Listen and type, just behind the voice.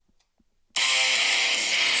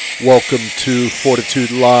Welcome to Fortitude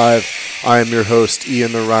Live. I am your host,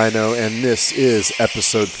 Ian the Rhino, and this is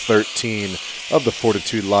episode 13 of the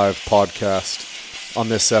Fortitude Live podcast. On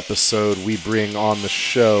this episode, we bring on the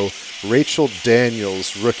show Rachel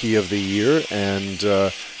Daniels, Rookie of the Year, and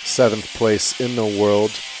 7th place in the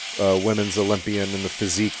world, Women's Olympian in the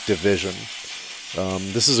Physique Division.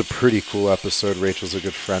 This is a pretty cool episode. Rachel's a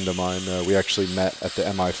good friend of mine. We actually met at the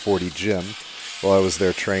MI40 gym while I was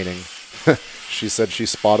there training. She said she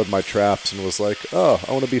spotted my traps and was like, oh,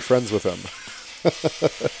 I want to be friends with him.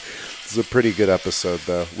 It's a pretty good episode,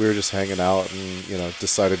 though. We were just hanging out and,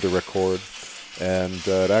 decided to record. And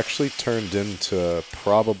it actually turned into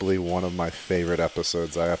probably one of my favorite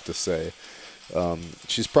episodes, I have to say.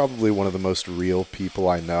 She's probably one of the most real people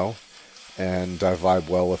I know. And I vibe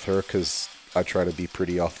well with her because I try to be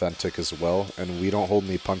pretty authentic as well. And we don't hold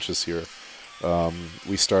any punches here.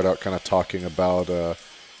 We start out kind of talking about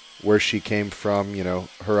where she came from,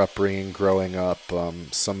 her upbringing, growing up,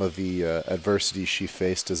 some of the adversity she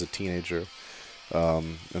faced as a teenager.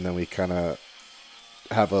 And then we kind of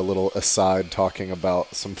have a little aside talking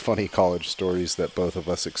about some funny college stories that both of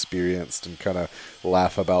us experienced and kind of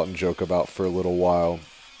laugh about and joke about for a little while.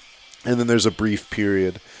 And then there's a brief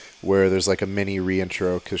period where there's like a mini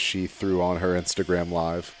reintro because she threw on her Instagram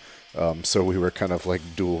live. So we were kind of like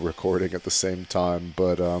dual recording at the same time.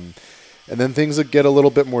 But and then things would get a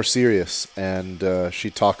little bit more serious, and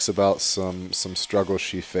she talks about some struggles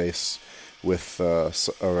she faced with a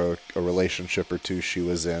relationship or two she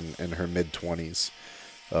was in her mid-20s,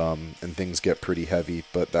 and things get pretty heavy.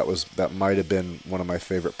 But that might have been one of my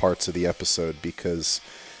favorite parts of the episode because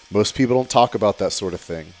most people don't talk about that sort of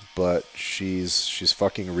thing, but she's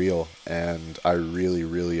fucking real, and I really,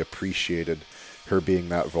 really appreciated her being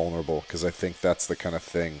that vulnerable because I think that's the kind of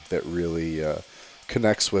thing that really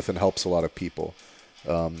connects with and helps a lot of people.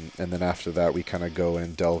 And then after that, we kind of go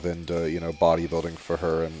and delve into bodybuilding for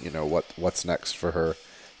her and what's next for her.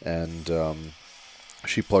 And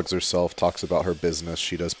she plugs herself, talks about her business.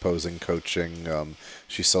 She does posing coaching.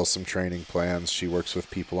 She sells some training plans. She works with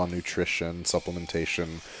people on nutrition,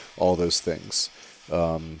 supplementation, all those things.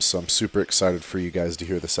 So I'm super excited for you guys to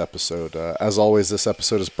hear this episode. As always, this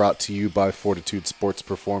episode is brought to you by Fortitude Sports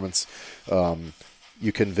Performance.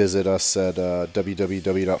 You can visit us at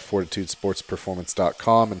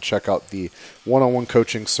www.fortitudesportsperformance.com and check out the one-on-one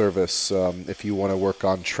coaching service if you want to work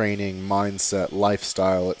on training, mindset,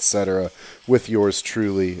 lifestyle, etc. with yours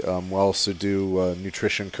truly. We'll also do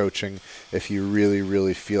nutrition coaching if you really,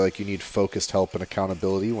 really feel like you need focused help and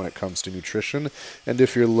accountability when it comes to nutrition. And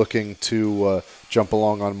if you're looking to jump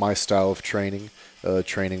along on my style of training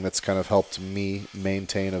that's kind of helped me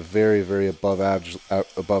maintain a very, very above average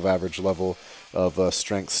level of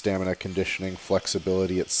strength, stamina, conditioning,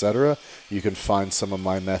 flexibility, etc. You can find some of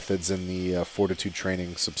my methods in the Fortitude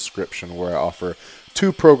Training subscription, where I offer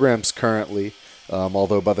 2 programs currently,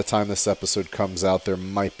 although by the time this episode comes out, there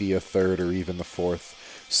might be a 3rd or even the 4th.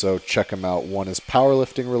 So check them out. One is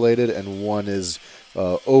powerlifting related, and one is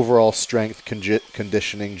overall strength,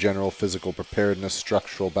 conditioning, general physical preparedness,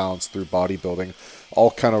 structural balance through bodybuilding,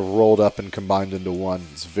 all kind of rolled up and combined into one.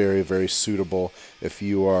 It's very, very suitable if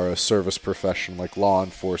you are a service profession like law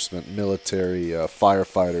enforcement, military,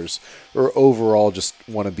 firefighters, or overall just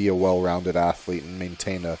want to be a well-rounded athlete and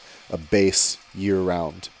maintain a base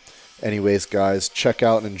year-round. Anyways, guys, check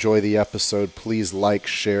out and enjoy the episode. Please like,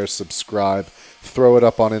 share, subscribe, throw it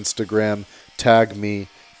up on Instagram, tag me,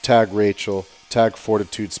 tag Rachel, tag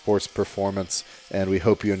Fortitude Sports Performance, and we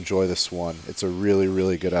hope you enjoy this one. It's a really,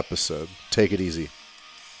 really good episode. Take it easy.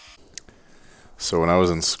 So when I was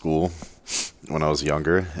in school, when I was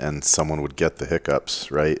younger, and someone would get the hiccups,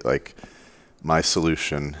 right? Like, my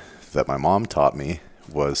solution that my mom taught me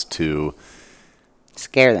was to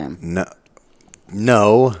scare them.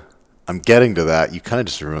 No, I'm getting to that. You kind of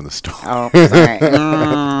just ruined the story. Oh, sorry.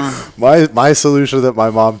 My solution that my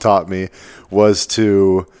mom taught me was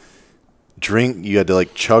to drink. You had to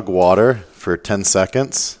chug water for 10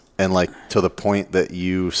 seconds, and to the point that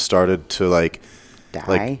you started to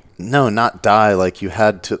die. No, not die. You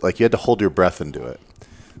had to hold your breath and do it.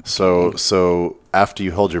 So after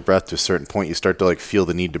you hold your breath to a certain point, you start to feel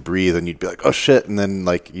the need to breathe, and you'd be like, oh shit, and then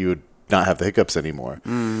you would not have the hiccups anymore.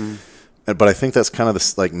 But I think that's kind of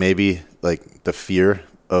this maybe the fear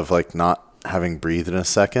of not having breathed in a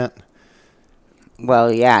second.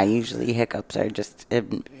 Well, yeah, usually hiccups are just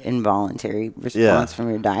an involuntary response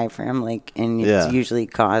from your diaphragm, and it's usually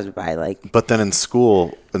caused by But then in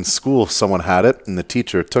school, someone had it, and the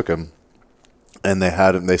teacher took him, and they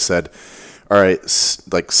had him. They said, all right,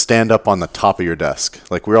 like stand up on the top of your desk.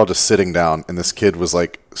 Like we were all just sitting down, and this kid was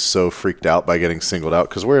like so freaked out by getting singled out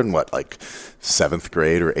because we're in what, like 7th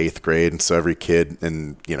grade or 8th grade, and so every kid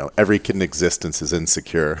in existence is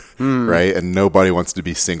insecure, right? And nobody wants to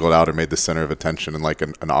be singled out or made the center of attention in like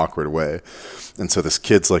an awkward way. And so this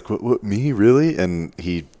kid's like, what, me, really? And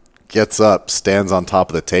he gets up, stands on top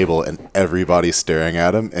of the table, and everybody's staring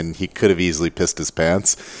at him, and he could have easily pissed his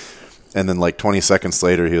pants. And then like 20 seconds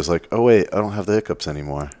later, he was like, oh, wait, I don't have the hiccups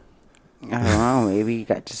anymore. I don't know. Maybe you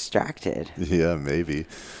got distracted. Yeah, maybe.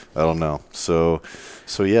 I don't know. So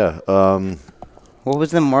yeah. What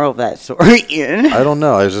was the moral of that story, Ian? I don't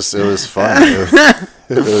know. It was fun.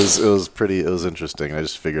 It was interesting. I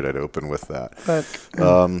just figured I'd open with that.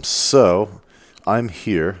 So I'm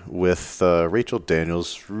here with Rachel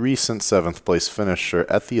Daniels, recent 7th place finisher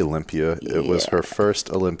at the Olympia. Yeah. It was her first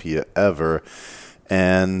Olympia ever.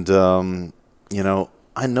 And,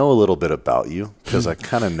 I know a little bit about you because I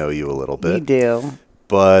kind of know you a little bit. You do.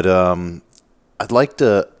 But I'd like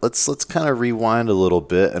to let's kind of rewind a little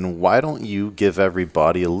bit, and why don't you give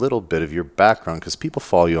everybody a little bit of your background? Because people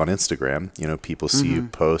follow you on Instagram. People see you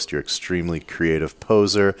post. You're extremely creative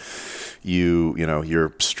poser.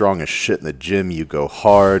 You're strong as shit in the gym. You go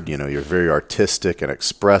hard. You're very artistic and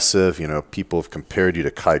expressive. People have compared you to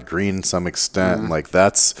Kai Green to some extent. And like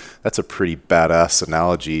that's a pretty badass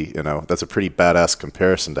analogy. That's a pretty badass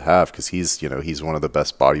comparison to have because he's one of the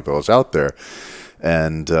best bodybuilders out there.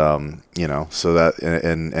 And, so that,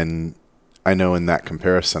 and I know in that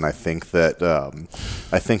comparison, I think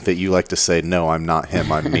that you like to say, no, I'm not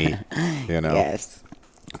him, I'm me, Yes.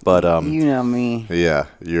 But, you know me. Yeah.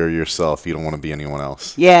 You're yourself. You don't want to be anyone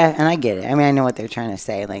else. Yeah. And I get it. I mean, I know what they're trying to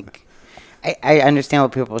say. Like, I understand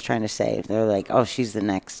what people are trying to say. They're like, oh, she's the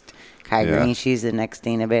next Kai Green. She's the next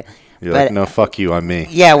Dana Bailey. You're like, no, fuck you, I'm me.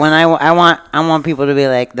 Yeah, when I want people to be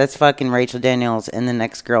like, that's fucking Rachel Daniels, and the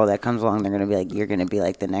next girl that comes along, they're gonna be like, you're gonna be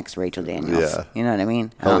like the next Rachel Daniels. Yeah. You know what I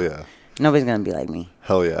mean? Hell yeah. Nobody's gonna be like me.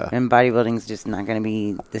 Hell yeah. And bodybuilding's just not gonna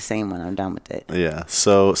be the same when I'm done with it. Yeah.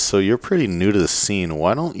 So you're pretty new to the scene.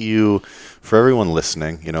 Why don't you, for everyone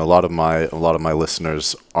listening, a lot of my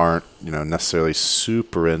listeners aren't necessarily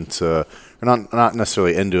super into. They're not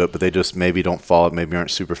necessarily into it, but they just maybe don't follow it, maybe aren't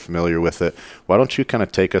super familiar with it. Why don't you kind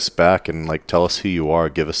of take us back and like tell us who you are,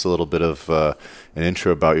 give us a little bit of an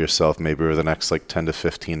intro about yourself. Maybe over the next like 10 to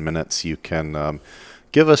 15 minutes, you can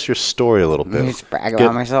give us your story a little bit. Just brag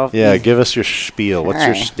about myself? Yeah, give us your spiel. What's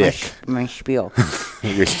your shtick? My spiel.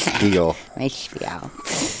 Your spiel. My spiel.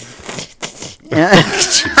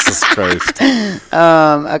 Jesus Christ.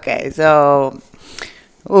 Okay, so...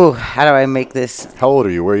 Ooh, how do I make this? How old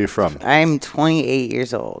are you? Where are you from? I'm 28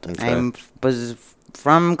 years old. Okay. I was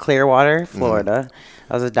from Clearwater, Florida.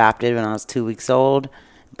 I was adopted when I was 2 weeks old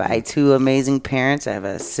by 2 amazing parents. I have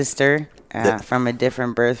a sister from a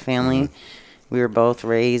different birth family. We were both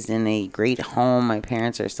raised in a great home. My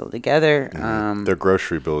parents are still together. Their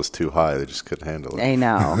grocery bill is too high. They just couldn't handle it. I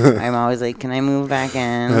know. I'm always like, can I move back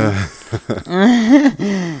in?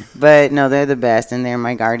 But no, they're the best, and they're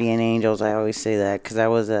my guardian angels. I always say that because I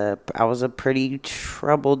was a pretty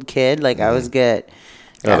troubled kid. Like I was good.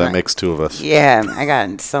 Oh, that makes 2 of us. Yeah, I got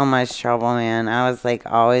in so much trouble, man. I was like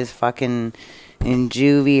always fucking in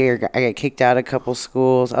juvie, or I got kicked out of a couple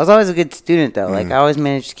schools. I was always a good student though. Like I always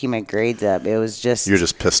managed to keep my grades up. It was just you're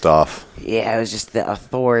just pissed off. Yeah, it was just the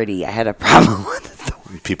authority. I had a problem with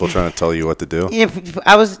authority. People trying to tell you what to do. Yeah,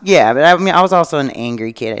 I was. Yeah, but I mean, I was also an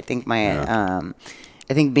angry kid. I think I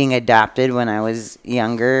think being adopted when I was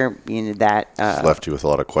younger, that left you with a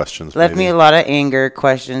lot of questions. Left me a lot of anger,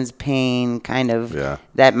 questions, pain, kind of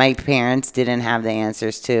that my parents didn't have the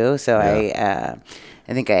answers to. So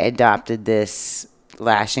I think I adopted this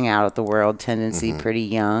lashing out at the world tendency pretty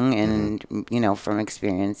young, and from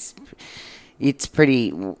experience, it's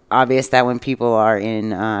pretty obvious that when people are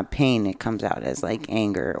in pain, it comes out as like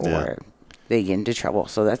anger or they get into trouble.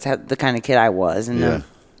 So that's the kind of kid I was, and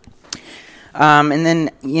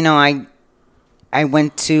then I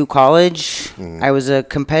went to college. I was a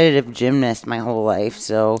competitive gymnast my whole life,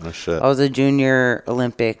 so I was a junior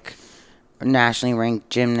Olympic, nationally ranked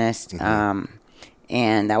gymnast.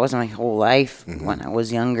 And that was my whole life when I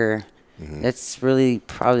was younger. That's really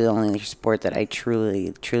probably the only sport that I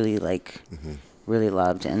truly really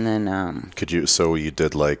loved. And then so you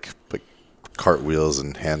did like cartwheels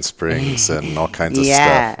and handsprings and all kinds of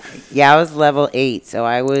stuff. Yeah, I was level 8, so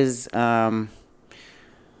I was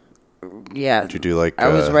Did you do like I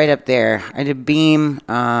was right up there. I did beam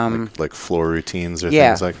like floor routines or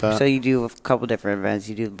things like that? So you do a couple different events.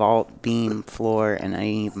 You do vault, beam, floor, and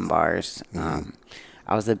uneven bars.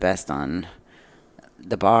 I was the best on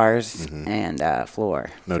the bars and floor.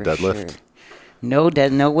 No deadlift? Sure. No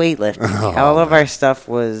weightlifting. All of our stuff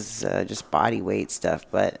was just body weight stuff,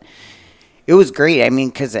 but it was great. I mean,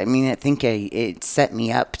 because I think it set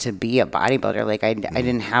me up to be a bodybuilder. Like I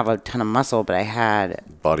didn't have a ton of muscle, but I had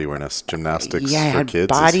body awareness, gymnastics. Yeah, I had kids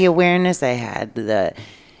body awareness. I had the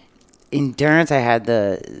endurance.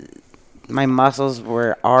 My muscles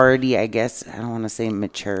were already, I guess, I don't want to say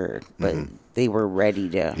mature, but they were ready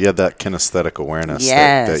to. You had that kinesthetic awareness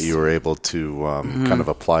that you were able to kind of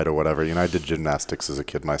apply to whatever. You know, I did gymnastics as a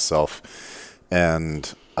kid myself,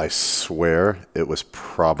 and I swear it was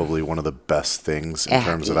probably one of the best things in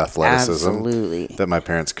terms of athleticism that my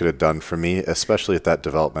parents could have done for me, especially at that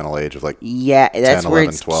developmental age of like 10, that's 11, where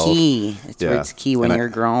it's 12. Key. That's where it's key when you're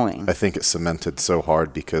growing. I think it cemented so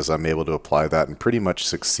hard because I'm able to apply that and pretty much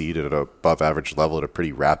succeed at an above average level at a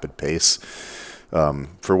pretty rapid pace.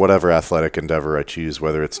 For whatever athletic endeavor I choose,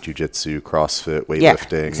 whether it's jiu-jitsu, CrossFit,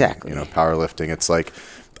 weightlifting, powerlifting, it's like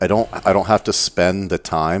I don't have to spend the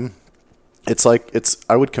time.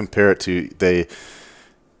 I would compare it to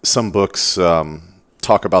some books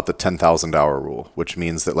talk about the 10,000 hour rule, which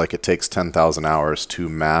means that like it takes 10,000 hours to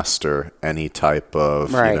master any type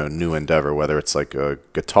of new endeavor, whether it's like a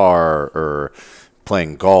guitar or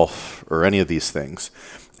playing golf or any of these things.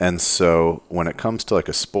 And so when it comes to like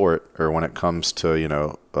a sport, or when it comes to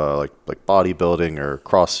like bodybuilding or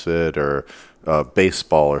CrossFit or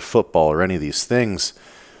baseball or football or any of these things,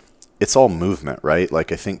 it's all movement, right?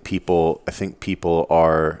 Like I think people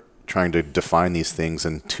are trying to define these things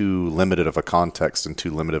in too limited of a context and too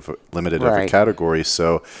limited of a category.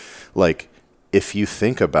 So like if you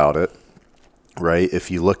think about it, right, if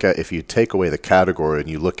you take away the category and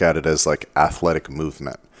you look at it as like athletic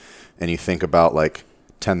movement, and you think about like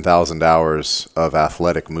 10,000 hours of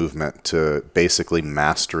athletic movement to basically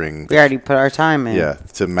mastering. We already put our time in. Yeah,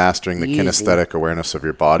 to mastering the kinesthetic awareness of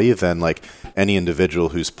your body. Then, like any individual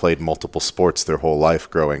who's played multiple sports their whole life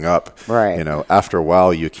growing up, right? You know, after a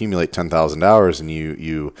while, you accumulate 10,000 hours, and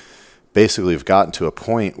you basically have gotten to a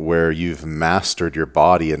point where you've mastered your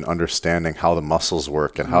body and understanding how the muscles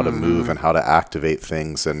work and how to move and how to activate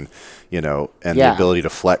things, and the ability to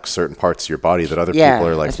flex certain parts of your body that other people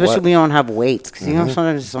are like, especially when we don't have weights, because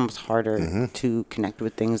sometimes it's almost harder to connect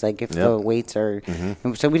with things like if the weights are.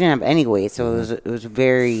 So we didn't have any weights, so it was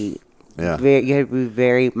very. Yeah. You had to be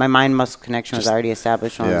very. My mind muscle connection was already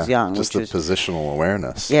established when I was young. Just the positional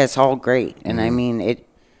awareness. Yeah, it's all great, and I mean it.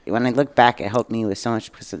 When I look back, it helped me with so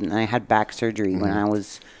much, because I had back surgery when I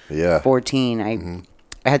was 14.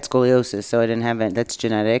 I had scoliosis, so I didn't have that's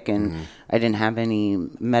genetic, and I didn't have any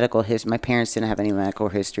medical history. My parents didn't have any medical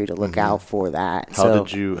history to look out for that. How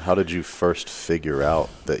did you first figure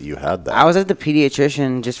out that you had that? I was at the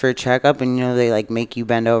pediatrician just for a checkup, and they like make you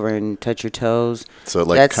bend over and touch your toes. So it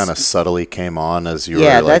like kind of subtly came on as you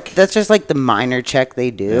were like. That's just like the minor check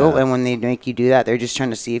they do, and when they make you do that, they're just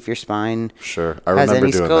trying to see if your spine has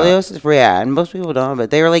any scoliosis. Yeah, and most people don't,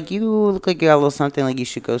 but they were like, you look like you got a little something, like you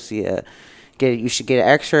should go see you should get an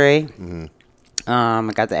x-ray.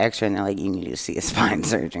 I got the x-ray, and they're like, you need to see a spine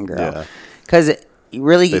surgeon, girl. Because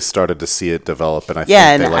they started to see it develop, and I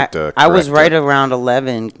think they like to I was right around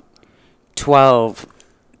 11, 12,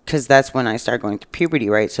 because that's when I started going through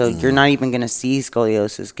puberty, right? So you're not even going to see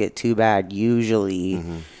scoliosis get too bad usually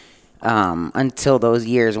until those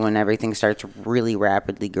years when everything starts really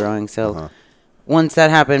rapidly growing. So once that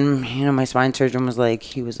happened, my spine surgeon was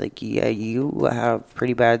like, yeah, you have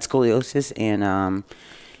pretty bad scoliosis, and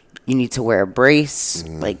you need to wear a brace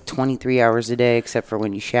like 23 hours a day, except for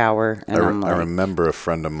when you shower. And I remember a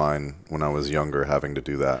friend of mine when I was younger having to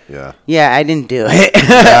do that. Yeah, I didn't do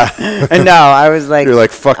it. No, I was like, you're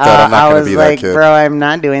like, fuck that. I'm not going to be that kid. I was like, bro, I'm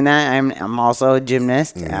not doing that. I'm also a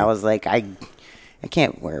gymnast. I was like, I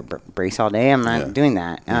can't wear a brace all day. I'm not doing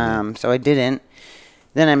that. So I didn't.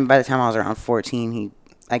 Then by the time I was around 14,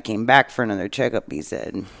 I came back for another checkup. He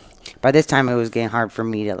said, by this time it was getting hard for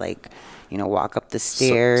me to walk up the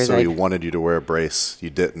stairs. So he wanted you to wear a brace. You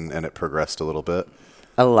didn't, and it progressed a little bit.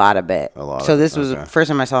 A lot of it. So this was the first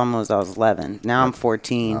time I saw him was I was 11. Now I'm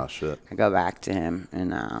 14. Oh shit! I go back to him,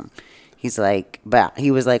 and he's like, but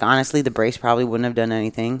he was like, honestly, the brace probably wouldn't have done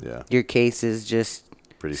anything. Yeah. Your case is just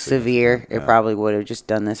pretty severe. It probably would have just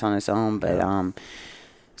done this on its own, but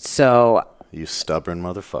so. You stubborn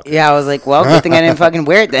motherfucker. Yeah, I was like, well, good thing I didn't fucking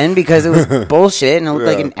wear it then, because it was bullshit and I looked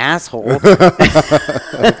like an asshole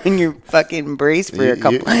in your fucking brace for a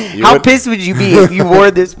couple. How pissed would you be if you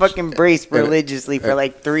wore this fucking brace religiously for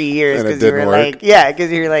like 3 years because you were like,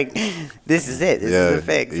 because you're like, this is it. This is the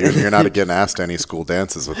fix. You're not getting asked to any school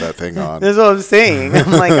dances with that thing on. That's what I'm saying.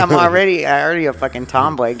 I'm like, I'm already a fucking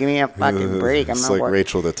tomboy. Give me a fucking break. It's like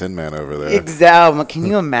Rachel the Tin Man over there. Exactly. Can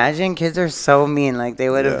you imagine? Kids are so mean. Like they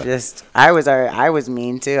would have I was was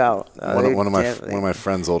mean too. One of my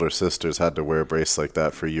friend's older sisters had to wear a brace like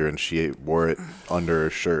that for a year, and she wore it under her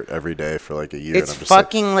shirt every day for like a year. It's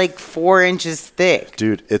fucking like 4 inches thick,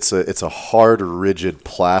 dude. It's a hard, rigid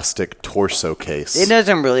plastic torso case. It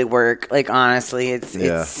doesn't really work. Like honestly,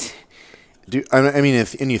 it's. Dude, I mean,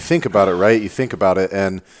 and you think about it, right? You think about it,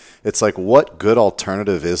 and it's like, what good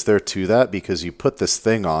alternative is there to that? Because you put this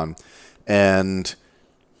thing on, and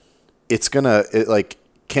it's gonna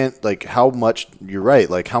how much? You're right.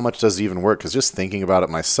 Like, how much does it even work? Because just thinking about it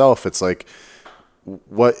myself, it's like,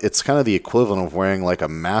 it's kind of the equivalent of wearing like a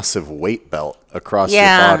massive weight belt across your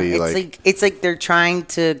body. It's like they're trying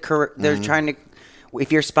to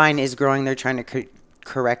if your spine is growing, they're trying to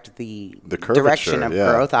correct the direction of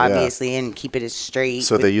growth, obviously, and keep it as straight.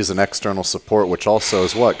 So they use an external support, which also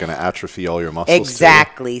is going to atrophy all your muscles.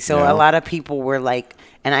 Exactly. So a lot of people were like,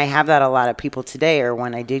 and I have that a lot of people today, or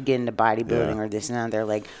when I did get into bodybuilding or this and that, they're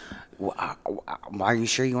like, are you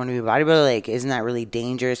sure you want to be a bodybuilder? Like, isn't that really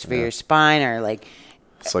dangerous for your spine? Or like,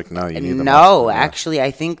 it's like, no, you need the muscle. Actually,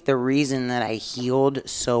 I think the reason that I healed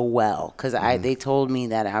so well, because they told me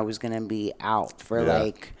that I was going to be out for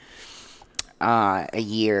like a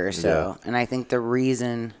year or so. And I think the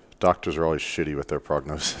reason... Doctors are always shitty with their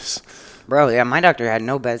prognosis. Bro, yeah, my doctor had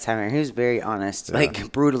no bedside. He was very honest,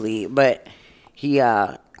 like brutally. But he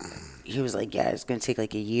was like, yeah, it's going to take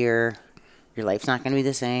like a year. Your life's not going to be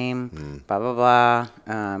the same. Blah, blah,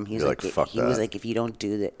 blah. He was like, fuck that. He was like, if you don't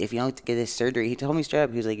get this surgery, he told me straight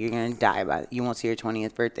up, he was like, you're going to die by it. You won't see your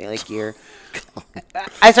 20th birthday. Like,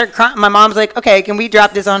 I start crying. My mom's like, okay, can we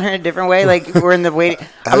drop this on her a different way? Like, we're in the waiting.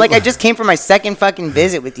 I'm like, I just came for my second fucking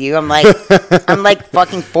visit with you. I'm like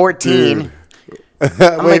fucking 14. Dude.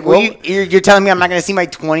 I'm like, you're telling me I'm not going to see my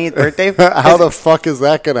 20th birthday? How the fuck is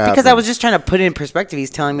that going to happen? Because I was just trying to put it in perspective. He's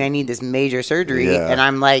telling me I need this major surgery. And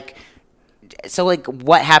I'm like... So, like,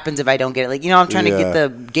 what happens if I don't get it? Like, I'm trying to get the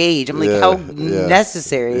gauge. I'm like, how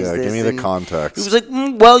necessary is this? Give me the context. He was like,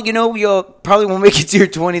 well, you probably won't make it to your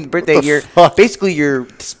 20th birthday. Basically, your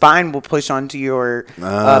spine will push onto your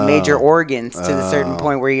major organs to the certain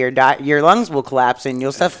point where your lungs will collapse and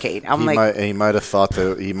you'll suffocate. He might have thought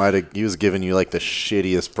that he was giving you, like, the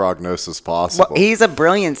shittiest prognosis possible. Well, he's a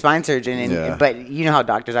brilliant spine surgeon, but you know how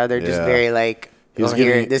doctors are. They're just very, like...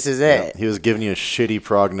 this is it. He was giving you a shitty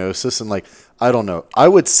prognosis, and like, I don't know. I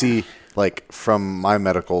would see, like, from my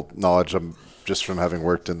medical knowledge, just from having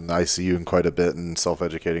worked in the ICU and quite a bit and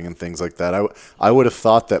self-educating and things like that, I would have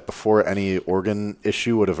thought that before any organ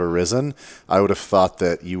issue would have arisen, I would have thought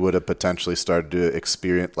that you would have potentially started to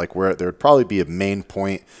experience, like, where there would probably be a main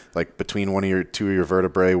point, like, between two of your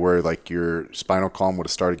vertebrae where, like, your spinal column would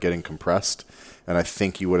have started getting compressed, and I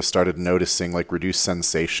think you would have started noticing, like, reduced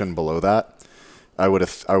sensation below that. I would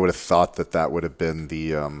have thought that would have been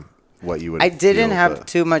the what you would. I didn't have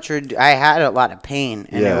too much. I had a lot of pain,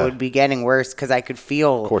 and it would be getting worse because I could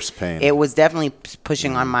feel. Of course, pain. It was definitely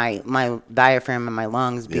pushing on my diaphragm and my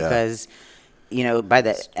lungs because, by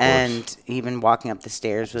the end, even walking up the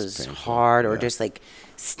stairs was hard, or just like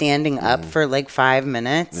standing up for like 5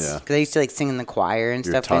 minutes. Yeah. Because I used to like sing in the choir and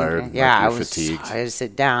stuff. Tired. I was fatigued. I had to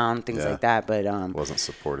sit down, things like that. But wasn't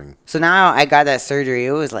supporting. So now I got that surgery.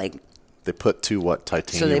 It was like. They put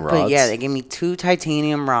titanium rods? They gave me 2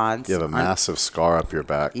 titanium rods. You have a massive scar up your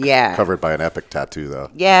back. Yeah. Covered by an epic tattoo,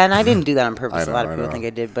 though. Yeah, and I didn't do that on purpose. A lot of people think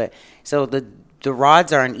I did. But so the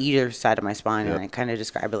rods are on either side of my spine, and I kind of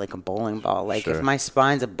describe it like a bowling ball. Like, if my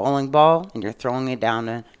spine's a bowling ball and you're throwing it down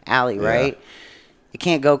an alley, right? It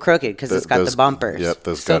can't go crooked because it's got the bumpers. Yep,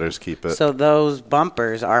 those gutters keep it. So those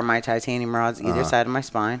bumpers are my titanium rods either side of my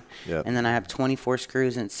spine. Yep. And then I have 24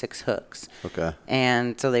 screws and 6 hooks. Okay.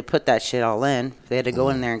 And so they put that shit all in. They had to go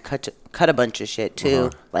in there and cut a bunch of shit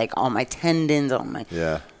too. Like all my tendons,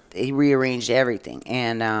 they rearranged everything.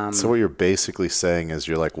 And so what you're basically saying is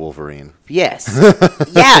you're like Wolverine. Yes.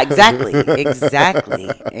 Yeah, exactly.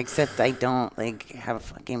 Except I don't like have a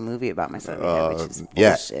fucking movie about myself, which is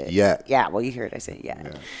bullshit. Yeah, well, you heard I say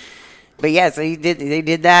yeah. But yeah, so they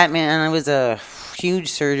did that, man. It was a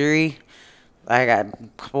huge surgery. I got a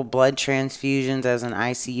couple blood transfusions. I was in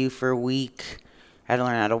ICU for a week. I had to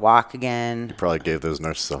learn how to walk again. You probably gave those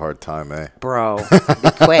nurses a hard time, eh? Bro,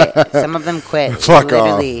 they quit. Some of them quit. Fuck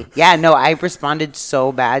off. Yeah, no, I responded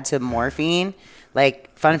so bad to morphine.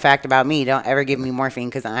 Like, fun fact about me, don't ever give me morphine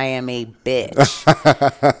because I am a bitch.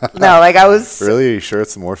 No, like I was. Really? Are you sure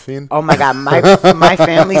it's morphine? Oh my God, my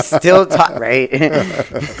family still talk, right?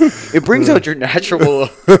 It brings out your natural,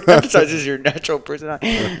 emphasizes your natural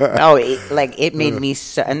personality. No, it made me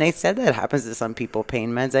so, and they said that happens to some people,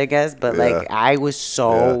 pain meds, I guess, but like I was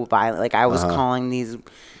so violent. Like I was calling these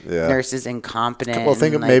nurses incompetent. Well,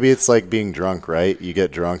 think of maybe it's like being drunk, right? You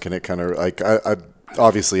get drunk and it kind of like,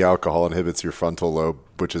 obviously alcohol inhibits your frontal lobe,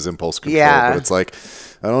 which is impulse control. Yeah. But it's like,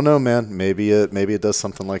 I don't know, man. Maybe it does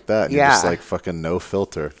something like that. And you're just like fucking no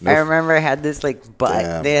filter. I remember I had this like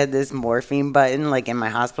button. They had this morphine button like in my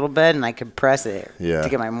hospital bed, and I could press it to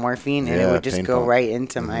get my morphine, and it would just go right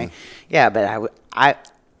into my. Yeah, but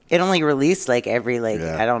it only released like every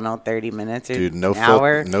I don't know 30 minutes or an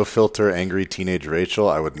hour. No filter, angry teenage Rachel.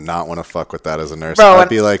 I would not want to fuck with that as a nurse. I'd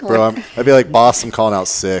be like, boss, I'm calling out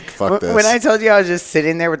sick. Fuck this. When I told you I was just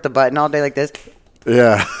sitting there with the button all day like this.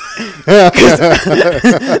 Yeah.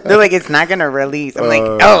 They're like, it's not gonna release. I'm like,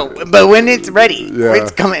 oh, but when it's ready,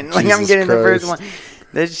 it's coming. Like Jesus I'm getting Christ. The first one.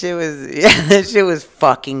 That shit was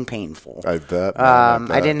fucking painful. I bet.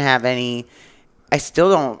 I didn't have any. I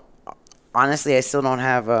still don't. Honestly, I still don't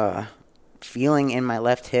have a feeling in my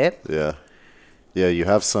left hip. Yeah. You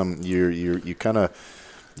have some. You kind of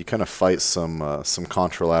fight some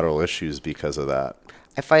contralateral issues because of that.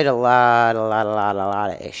 I fight a lot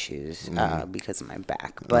of issues because of my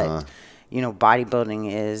back. But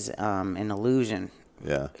bodybuilding is an illusion.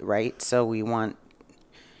 Yeah. Right. So you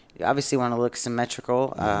obviously want to look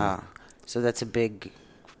symmetrical. So that's a big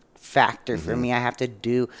factor for me. I have to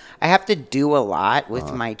do a lot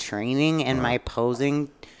with my training and my posing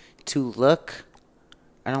to look.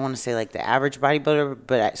 I don't want to say like the average bodybuilder,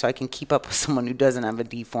 but so I can keep up with someone who doesn't have a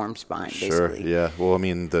deformed spine. Sure. Basically. Yeah. Well, I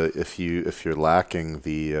mean, if you're lacking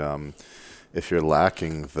the and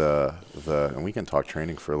we can talk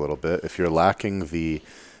training for a little bit. If you're lacking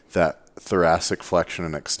that thoracic flexion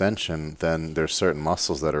and extension, then there's certain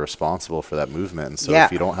muscles that are responsible for that movement. And so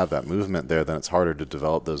if you don't have that movement there, then it's harder to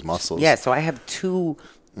develop those muscles. Yeah. So I have two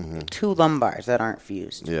lumbars that aren't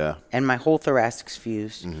fused. Yeah. And my whole thoracic's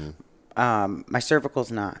fused. My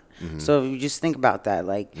cervical's not. So if you just think about that,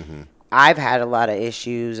 like I've had a lot of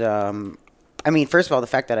issues. I mean, first of all, the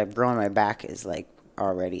fact that I've grown my back is like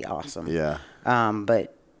already awesome. Yeah.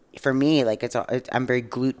 But for me, like I'm very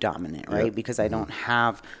glute dominant, right? Because I don't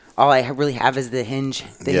have. All I really have is the hinge,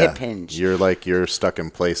 hip hinge. You're stuck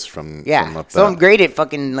in place from up so I'm great at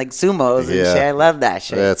fucking like sumos and shit. I love that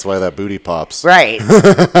shit. Yeah, that's why that booty pops. Right.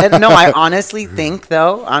 No, I honestly think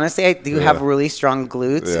though. Honestly, I do have really strong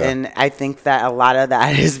glutes, and I think that a lot of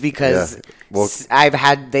that is because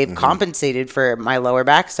they've compensated for my lower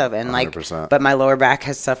back stuff, and 100%. But my lower back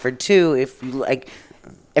has suffered too. If you like,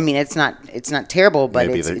 I mean, it's not terrible, but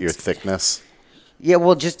maybe your thickness. Yeah,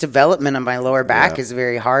 well, just development of my lower back is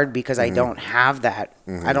very hard because I don't have that.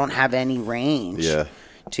 I don't have any range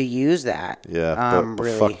to use that. Yeah, but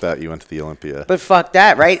really. Fuck that. You went to the Olympia. But fuck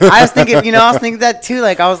that, right? I was thinking that too.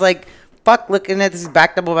 Like, I was like, fuck looking at this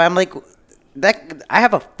back double. I'm like, I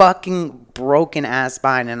have a fucking broken ass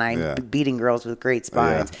spine, and I'm beating girls with great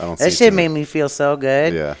spines. That shit made me feel so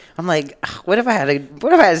good. Yeah, I'm like, what if I had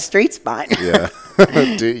a straight spine? Yeah.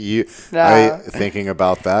 Thinking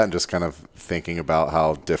about that and just kind of thinking about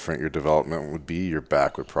how different your development would be, your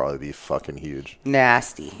back would probably be fucking huge.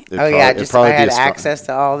 Nasty. Just if I had access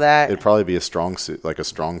to all that. It'd probably be a strong suit, like a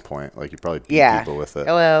strong point. Like you'd probably beat people with it.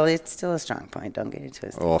 Well, it's still a strong point. Don't get it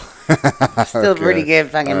twisted. Oh. Still pretty good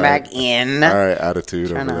fucking back in. All right,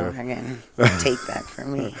 attitude over there. Again, take that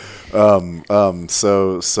from me.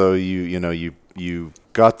 So you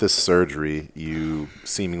got this surgery, you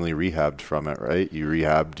seemingly rehabbed from it, right?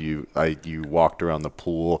 You walked around the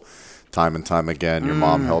pool time and time again. Your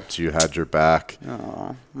mom helped you, had your back.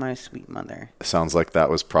 Oh, my sweet mother. Sounds like that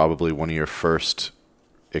was probably one of your first,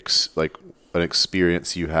 an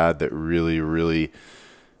experience you had that really, really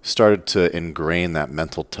started to ingrain that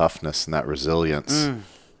mental toughness and that resilience.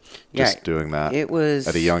 Just doing that. It was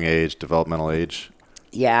at a young age, developmental age.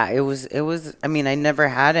 Yeah, it was, I mean, I never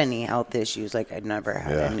had any health issues. Like, I never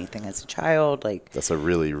had anything as a child. Like, that's a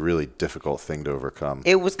really, really difficult thing to overcome.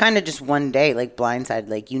 It was kind of just one day, like, blindside.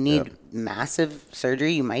 Like, you need massive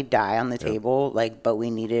surgery. You might die on the table, like, but we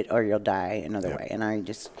need it or you'll die another way. And I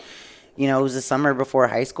just, it was the summer before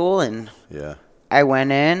high school, and I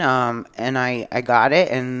went in, and I got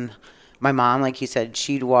it. And my mom, like you said,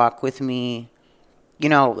 she'd walk with me.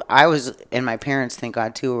 I was, and my parents, thank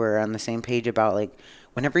God, too, were on the same page about, like,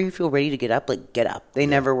 whenever you feel ready to get up, like, get up. They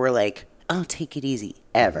never were like, oh, take it easy,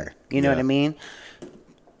 ever. You know what I mean?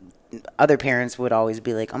 other parents would always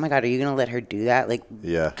be like, "Oh my God, are you gonna let her do that?" Like,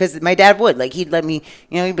 yeah, because my dad would, like, he'd let me,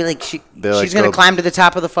 he'd be like, she's gonna climb to the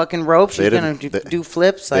top of the fucking rope. She's gonna do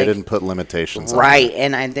flips. They didn't put limitations, right?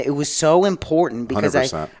 And it was so important because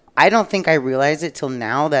 100%. I don't think I realized it till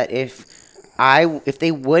now that if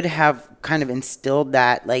they would have kind of instilled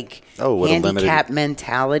that like handicap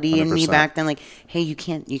mentality 100%. In me back then, like, hey, you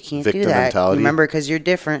can't Victim do that. Mentality. Remember, because you're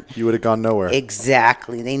different. You would have gone nowhere.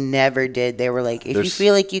 Exactly. They never did. They were like, if you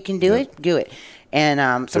feel like you can do it, do it.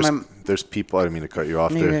 And there's people, I didn't mean to cut you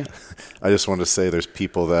off there. I just wanted to say there's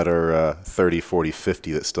people that are 30, 40,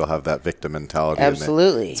 50 that still have that victim mentality.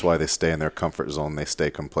 Absolutely. That's why they stay in their comfort zone. They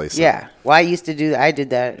stay complacent. Yeah. Well, I used to do that. I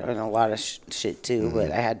did that on a lot of shit too,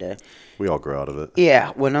 but I had to. We all grow out of it.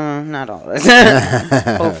 Yeah. Well, no, not all of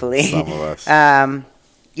us. Hopefully. Some of us.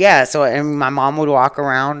 Yeah, so my mom would walk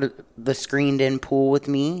around the screened-in pool with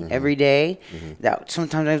me every day. That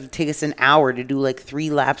sometimes it would take us an hour to do like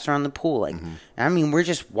 3 laps around the pool. Like, I mean, we're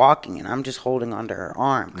just walking, and I'm just holding onto her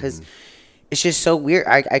arm because it's just so weird.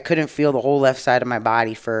 I couldn't feel the whole left side of my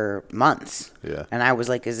body for months. Yeah, and I was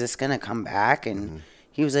like, "Is this gonna come back?" And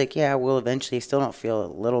he was like, "Yeah, we'll eventually." Still don't feel a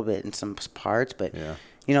little bit in some parts, but yeah.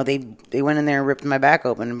 They went in there and ripped my back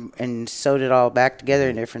open and sewed it all back together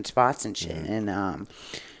in different spots and shit.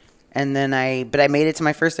 And then I made it to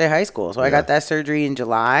my first day of high school. So I got that surgery in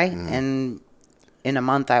July, and in a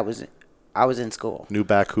month I was in school. New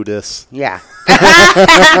back, who dis? Yeah.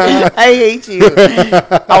 I hate you.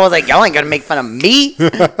 I was like, y'all ain't gonna make fun of me.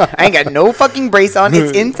 I ain't got no fucking brace on.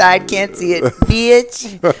 It's inside, can't see it,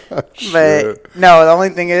 bitch. But no, the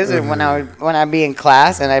only thing is when I'd be in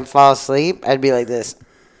class and I'd fall asleep, I'd be like this.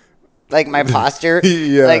 Like my posture,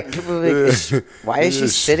 like people would be like, why is she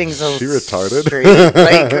sitting so she retarded? Straight?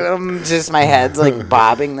 Like just my head's like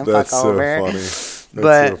bobbing the fuck over. Funny. That's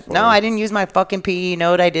but so funny. No, I didn't use my fucking PE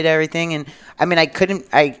note. I did everything, and I mean, I couldn't.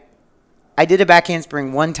 I did a back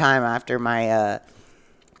handspring one time after my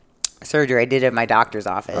surgery. I did it at my doctor's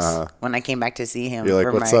office when I came back to see him. You're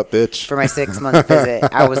like, what's up, bitch? For my 6-month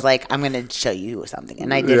visit, I was like, I'm gonna show you something,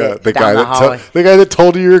 and I did it the down the hallway. The guy that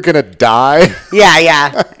told you you were gonna die.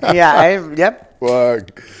 Yeah. Yep.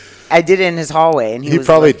 Fuck. I did it in his hallway, and he was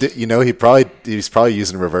probably like, did. He's probably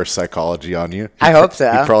using reverse psychology on you. I hope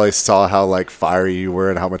so. He probably saw how like fiery you were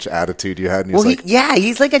and how much attitude you had. And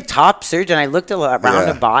he's like a top surgeon. I looked a lot around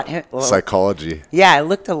about him. Psychology. Yeah, I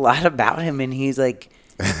looked a lot about him, and he's like,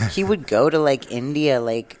 he would go to like India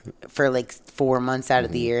like for like 4 months out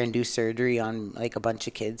of the year and do surgery on like a bunch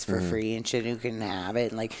of kids for free and shit who can have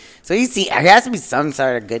it. And like, so he has to be some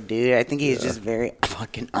sort of good dude. I think he's just very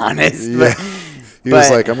fucking honest. Yeah. He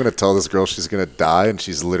was like, I'm going to tell this girl she's going to die, and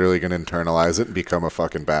she's literally going to internalize it and become a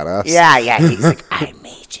fucking badass. Yeah. He's like, I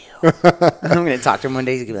made you. I'm going to talk to him one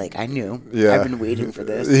day. He's going to be like, I knew. Yeah. I've been waiting for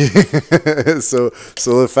this. So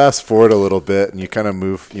fast forward a little bit, and you kind of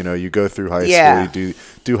move, you go through high school, you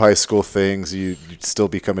do high school things, you still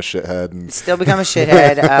become a shithead. Still become a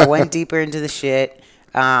shithead. Went deeper into the shit.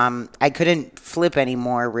 I couldn't flip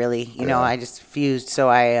anymore, really. I just fused. So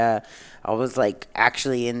I was like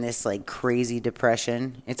actually in this like crazy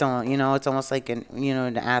depression. It's almost like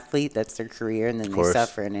an athlete, that's their career, and then they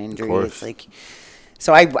suffer an injury. It's like,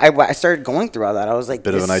 so I started going through all that. I was like,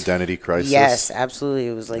 bit of an identity crisis. Yes, absolutely.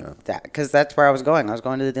 It was like that, because that's where I was going. I was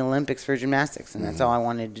going to the Olympics for gymnastics, and that's all I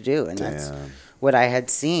wanted to do, and that's what I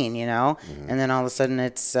had seen, and then all of a sudden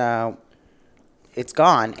it's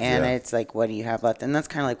gone, and it's like, what do you have left? And that's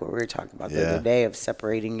kind of like what we were talking about the other day, of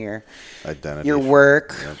separating your identity, your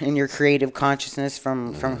work, and your creative consciousness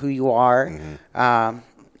from who you are.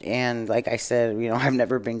 And like I said, I've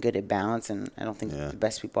never been good at balance, and I don't think the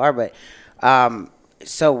best people are. But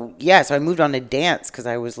so I moved on to dance, because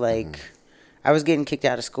I was like, I was getting kicked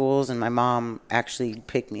out of schools, and my mom actually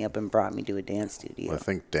picked me up and brought me to a dance studio. Well, I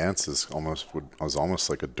think dance was almost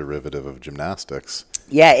like a derivative of gymnastics.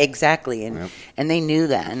 Yeah, exactly, and they knew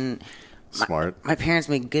that. And smart. My parents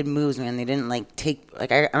made good moves, man. They didn't like take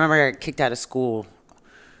like I remember I got kicked out of school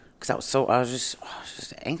because I was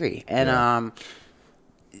just angry, and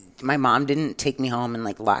my mom didn't take me home and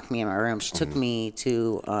like lock me in my room. She took me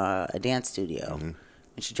to a dance studio, and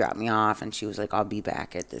she dropped me off, and she was like, "I'll be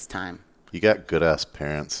back at this time." You got good-ass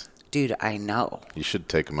parents. Dude, I know. You should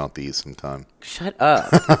take them out to eat sometime. Shut up.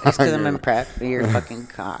 It's because I'm in prep for your fucking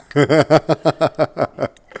cock.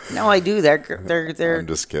 No, I do. They're I'm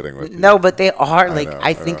just kidding with you. No, but they are. Like,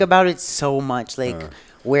 I think about it so much. Like,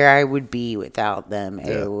 where I would be without them.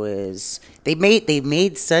 Yeah. It was they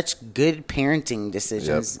made such good parenting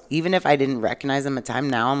decisions. Yep. Even if I didn't recognize them at the time,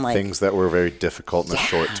 now I'm like things that were very difficult in the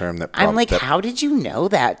short term. I'm like, how did you know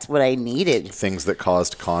that's what I needed? Things that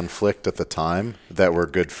caused conflict at the time that were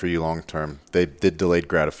good for you long term. They did delayed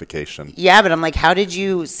gratification. Yeah, but I'm like, how did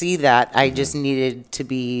you see that? I just needed to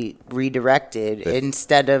be redirected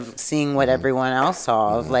instead of seeing what everyone else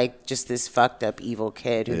saw of like just this fucked up evil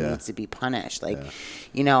kid who needs to be punished. Like,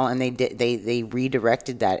 you know, and they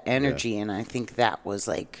redirected that energy, and I think that was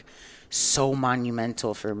like so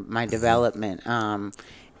monumental for my development. And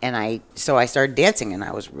I started dancing, and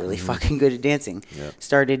I was really fucking good at dancing. Yep.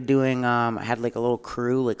 Started doing I had like a little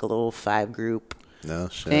crew, like a little 5-group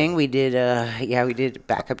thing. We did we did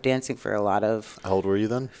backup dancing for a lot of How old were you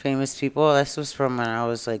then? famous people. This was from when I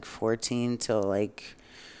was like 14 till like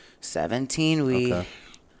 17.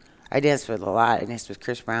 I danced with a lot. I danced with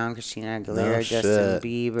Chris Brown, Christina Aguilera, Justin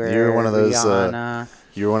Bieber, You were one of those Rihanna.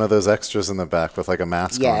 you were one of those extras in the back with like a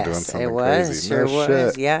mask on doing something it was. crazy. Sure no was.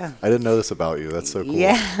 shit. Yeah. I didn't know this about you. That's so cool.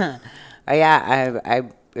 Yeah. I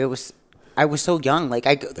was so young. Like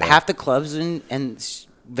half the clubs and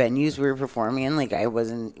venues we were performing in, like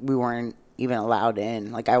we weren't even allowed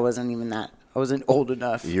in. Like I wasn't old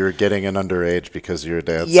enough. You were getting in underage because you're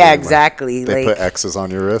dancing. Yeah, exactly. They like, put X's on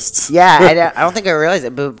your wrists. Yeah, I don't think I realized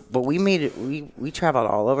it, but we made it. We traveled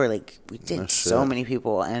all over. Like we did so many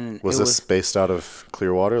people, and was this based out of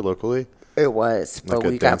Clearwater locally? It was, like but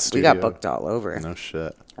we got booked all over. No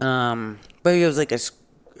shit. But it was like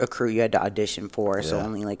a crew you had to audition for, so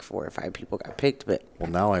only like 4 or 5 people got picked. But well,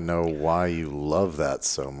 now I know why you love that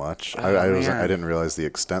so much. I didn't realize the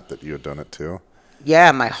extent that you had done it too.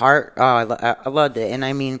 Yeah, my heart. Oh, I loved it, and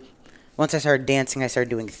I mean, once I started dancing, I started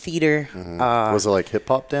doing theater. Was it like hip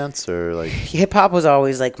hop dance or like? Hip hop was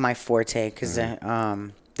always like my forte because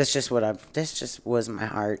that's just this just was my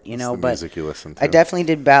heart, you know. The but music you listen to. I definitely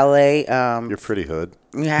did ballet. You're pretty hood.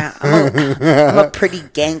 Yeah, I'm a pretty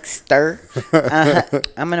gangster.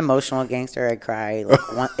 I'm an emotional gangster. I cry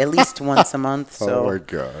like at least once a month. So oh my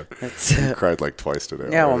god, you cried like twice today.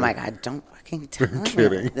 No, oh my god, don't fucking tell me.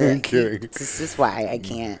 I'm kidding. This is why I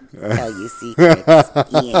can't tell you secrets,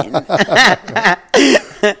 Ian.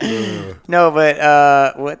 No,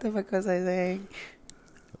 but what the fuck was I saying?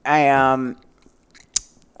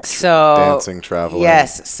 So dancing, traveling.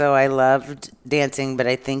 Yes, so I loved dancing, but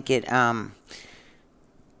I think it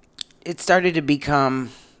started to become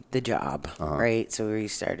the job, right? So we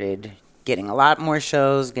started getting a lot more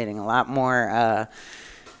shows, getting a lot more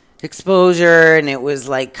exposure, and it was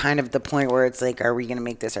like kind of the point where it's like, are we going to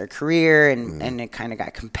make this our career? And it kind of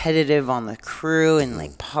got competitive on the crew and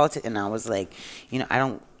like politics, and I was like, you know,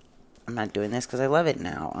 I'm not doing this because I love it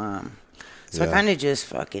now. So I kind of just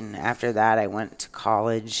fucking, after that, I went to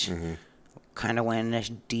college, kind of went in a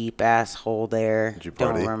deep ass hole there. Did you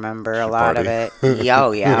party? Don't remember Did a you lot party? of it.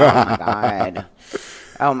 Oh, yeah.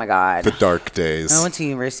 Oh, my God. The dark days. I went to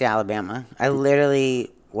University of Alabama. I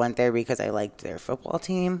literally went there because I liked their football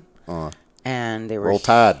team. And they were Roll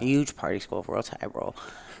Tide. Huge party school. Roll Tide, roll.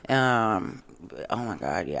 Oh my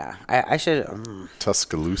God, yeah. I should.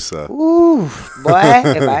 Tuscaloosa. Ooh, boy!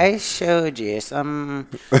 If I showed you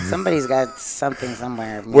somebody's got something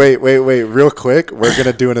somewhere. Wait! Real quick, we're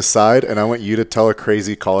gonna do an aside, and I want you to tell a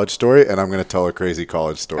crazy college story, and I'm gonna tell a crazy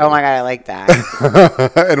college story. Oh my God, I like that.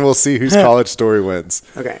 And we'll see whose college story wins.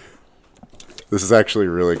 Okay. This is actually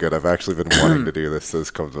really good. I've actually been wanting to do this. So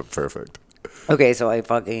this comes up perfect. Okay, so I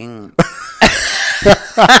fucking.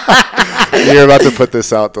 You're about to put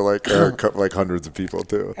this out to like hundreds of people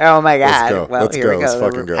too. Oh my God! Let's go. Well, here we go. Let's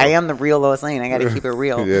fucking go. I am the real Lois Lane. I got to keep it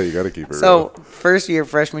real. Yeah, you got to keep it real. So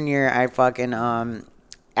freshman year, I fucking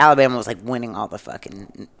Alabama was like winning all the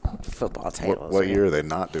fucking football titles. What year are they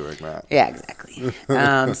not doing that? Yeah, exactly.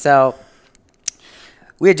 So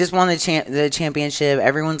we had just won the championship.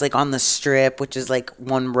 Everyone's like on the Strip, which is like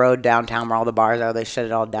one road downtown where all the bars are. They shut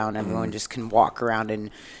it all down. Everyone just can walk around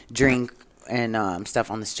and drink and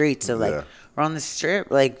stuff on the street. So like we're on the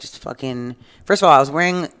Strip, like just fucking. First of all, I was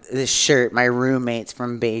wearing this shirt my roommate's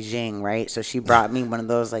from Beijing, right? So she brought me one of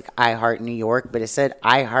those like I Heart New York, but it said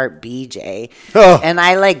I Heart BJ, and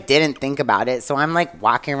I like didn't think about it. So I'm like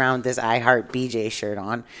walking around with this I Heart BJ shirt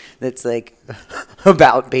on that's like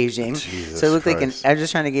about Beijing. Jesus so it looked Christ. like I'm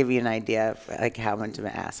just trying to give you an idea of like how much of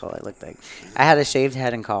an asshole I looked like. I had a shaved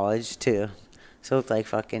head in college too, so it looked like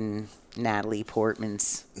fucking Natalie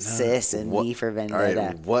Portman's sis and Me for Vendetta. All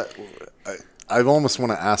right, what? I almost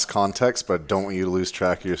want to ask context, but I don't want you to lose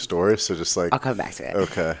track of your story. So just like I'll come back to it.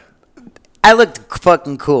 Okay. I looked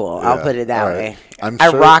fucking cool. Yeah, I'll put it that all way. right. I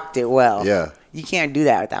rocked it well. Yeah. You can't do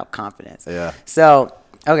that without confidence. Yeah. So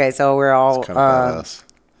okay, so we're all It's kind of badass.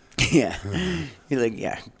 Yeah. He's like,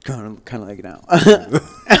 yeah, kind of like it now.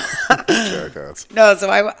 Jackass. No, so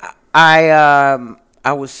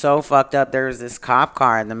I was so fucked up. There was this cop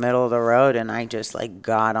car in the middle of the road, and I just like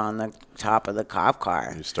got on the top of the cop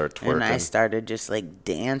car. You start twerking. And I started just like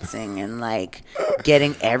dancing and like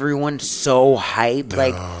getting everyone so hyped.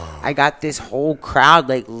 Like I got this whole crowd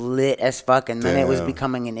like lit as fuck, and then it was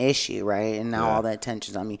becoming an issue, right? And now all that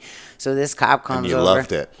tension's on me. So this cop comes and you over.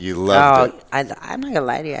 Loved it. You loved it. I'm not gonna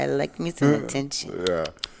lie to you. I like me some attention. Yeah.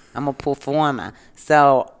 I'm a performer.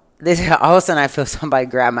 So all of a sudden I feel somebody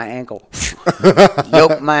grab my ankle,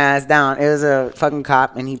 yoke my ass down. It was a fucking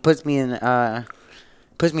cop, and he puts me in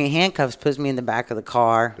handcuffs, puts me in the back of the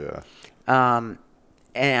car. Yeah.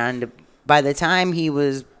 And by the time he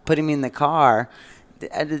was putting me in the car,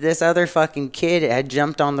 this other fucking kid had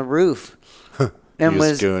jumped on the roof and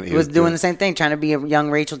was doing the same thing, trying to be a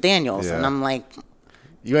young Rachel Daniels. Yeah. And I'm like,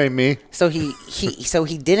 you ain't me. So he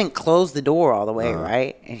didn't close the door all the way,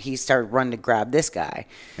 right? And he started running to grab this guy.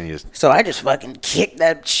 So I just fucking kicked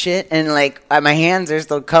that shit, and like my hands are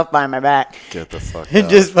still cuffed behind my back. Get the fuck out. And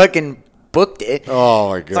just fucking booked it. Oh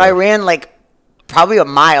my god. So I ran like probably a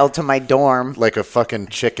mile to my dorm. Like a fucking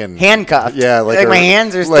chicken. Handcuffed. Yeah, like my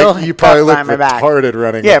hands are still like you probably look my back. retarded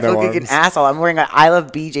running. Yeah, with no fucking arms. asshole. I'm wearing an I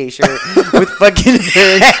Love BJ shirt with fucking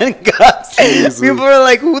handcuffs. Jesus. People are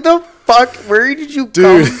like, who the fuck? Where did you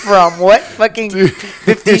come from? What fucking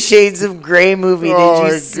 50 Shades of Grey movie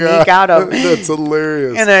did you sneak out of? That's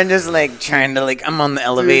hilarious. And I'm just like trying to like, I'm on the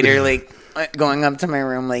elevator, like going up to my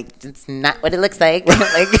room, like, it's not what it looks like.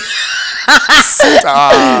 Like,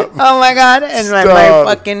 Stop. Oh my god! And my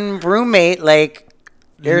fucking roommate, like,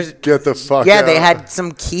 get the fuck out. Yeah, they had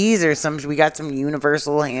some keys or some. We got some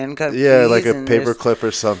universal handcuff. Yeah, keys, like a paper clip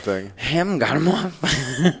or something. Him got him off.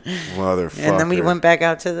 Motherfucker. And then we went back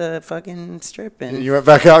out to the fucking strip, and you went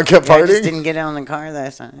back out and kept partying. I just didn't get out in the car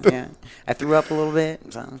that time. Yeah, I threw up a little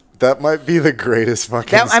bit. So that might be the greatest fucking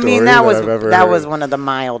story that I've ever that heard. was one of the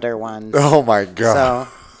milder ones. Oh my god.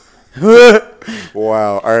 So.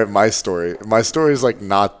 Wow. All right, my story is like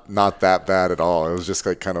not that bad at all. It was just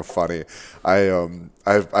like kind of funny.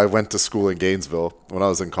 I went to school in Gainesville when I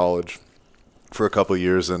was in college for a couple of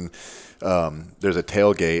years, and there's a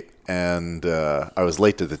tailgate, and I was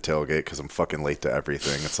late to the tailgate because I'm fucking late to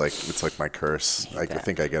everything. It's like my curse. I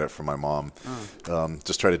think I get it from my mom.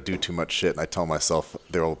 Just try to do too much shit, and I tell myself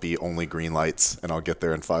there will be only green lights, and I'll get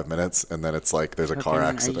there in 5 minutes, and then it's like there's a car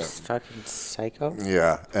accident. Are you fucking psycho?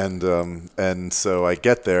 Yeah, and so I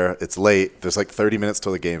get there. It's late. There's like 30 minutes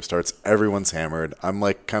till the game starts. Everyone's hammered. I'm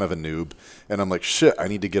like kind of a noob, and I'm like, shit, I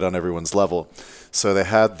need to get on everyone's level. So they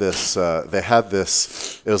had this.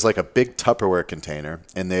 It was like a big Tupperware container,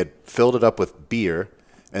 and they had filled it up with beer,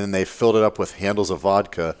 and then they filled it up with handles of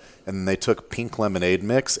vodka, and then they took pink lemonade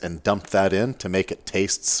mix and dumped that in to make it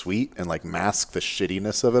taste sweet and like mask the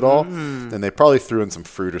shittiness of it all. And they probably threw in some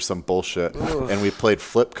fruit or some bullshit, and we played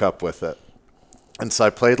Flip Cup with it. And so I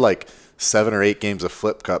played like 7 or 8 games of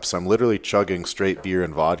Flip Cup. So I'm literally chugging straight beer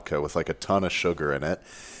and vodka with like a ton of sugar in it.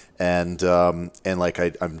 And like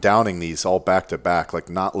I'm downing these all back to back, like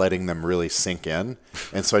not letting them really sink in,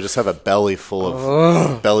 and so I just have a belly full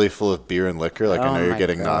of beer and liquor. Like I know you're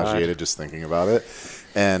getting nauseated just thinking about it,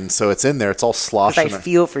 and so it's in there. It's all sloshing. I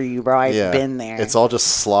feel for you, bro. I've been there. It's all just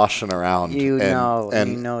sloshing around. You know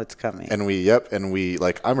it's coming. And we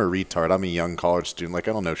like I'm a retard. I'm a young college student. Like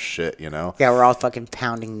I don't know shit, you know. Yeah, we're all fucking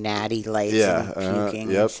pounding natty lights and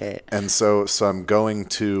puking and shit. And so I'm going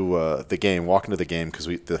to the game, walking to the game because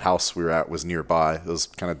the house we were at was nearby. It was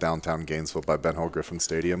kind of downtown Gainesville by Ben Hill Griffin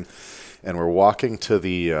Stadium, and we're walking to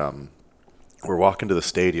the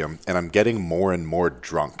stadium, and I'm getting more and more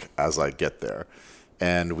drunk as I get there.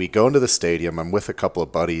 And we go into the stadium. I'm with a couple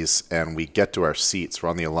of buddies, and we get to our seats. We're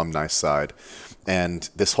on the alumni side. And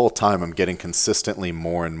this whole time, I'm getting consistently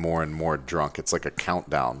more and more and more drunk. It's like a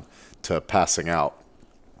countdown to passing out.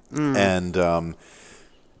 And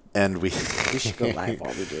we should go live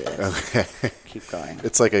while we do this. Okay. Keep going.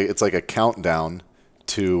 It's like a countdown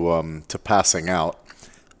to passing out.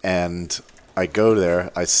 And I go there.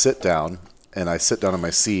 I sit down in my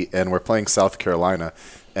seat, and we're playing South Carolina.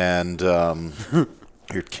 And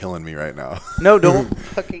you're killing me right now. No, don't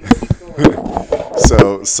fucking keep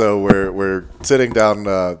going. So we're sitting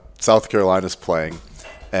down. South Carolina's playing,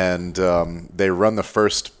 and they run the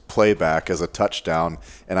first playback as a touchdown,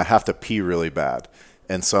 and I have to pee really bad.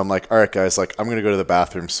 And so I'm like, all right, guys, like I'm gonna go to the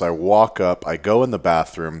bathroom. So I walk up, I go in the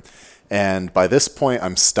bathroom, and by this point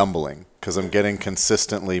I'm stumbling because I'm getting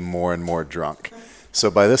consistently more and more drunk.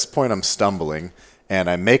 So by this point I'm stumbling, and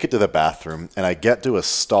I make it to the bathroom, and I get to a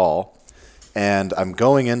stall. And I'm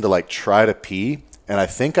going in to like try to pee, and I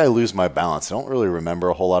think I lose my balance. I don't really remember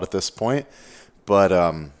a whole lot at this point, but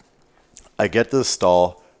I get to the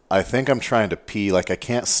stall. I think I'm trying to pee. Like, I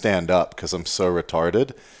can't stand up because I'm so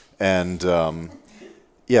retarded. And,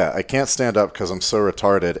 I can't stand up because I'm so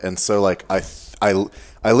retarded. And so, like, I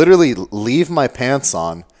literally leave my pants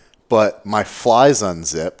on, but my fly's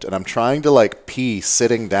unzipped, and I'm trying to, like, pee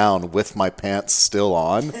sitting down with my pants still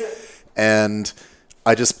on, and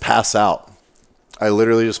I just pass out. I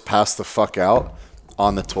literally just pass the fuck out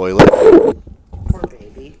on the toilet. Poor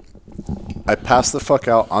baby. I passed the fuck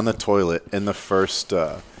out on the toilet in the first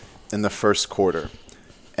quarter,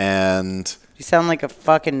 and you sound like a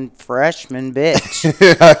fucking freshman bitch.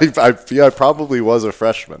 I probably was a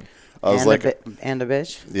freshman. I was and a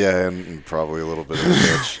bitch. Yeah, and probably a little bit of a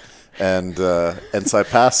bitch. And so I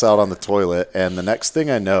pass out on the toilet, and the next thing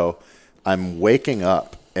I know, I'm waking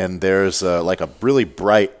up, and there's like a really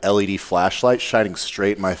bright LED flashlight shining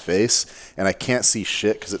straight in my face, and I can't see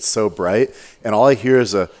shit because it's so bright. And all I hear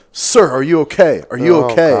is "Sir, are you okay? Are you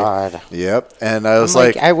okay?" God. Yep. And I was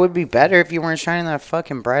I would be better if you weren't shining that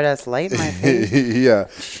fucking bright ass light in my face. Yeah.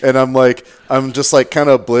 And I'm just like kind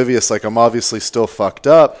of oblivious, like I'm obviously still fucked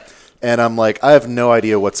up. And I'm like, I have no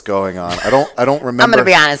idea what's going on. I don't remember. I'm going to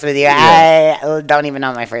be honest with you. Yeah. I don't even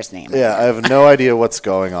know my first name. Yeah, I have no idea what's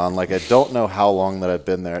going on. Like, I don't know how long that I've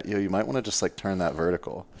been there. You might want to just, like, turn that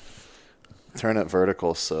vertical. Turn it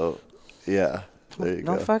vertical, so, yeah. There you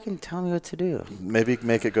go. Don't fucking tell me what to do. Maybe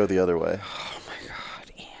make it go the other way. Oh, my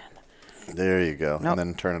God, Ian. There you go. Nope. And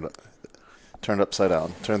then turn it upside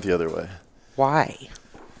down. Turn it the other way. Why?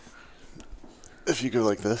 If you go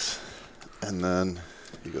like this, and then...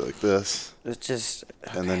 you go like this. It's just...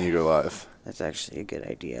 okay. And then you go live. That's actually a good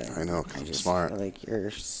idea. I know, I just smart. feel like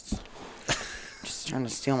you're just trying to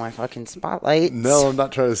steal my fucking spotlight. No, I'm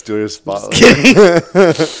not trying to steal your spotlight.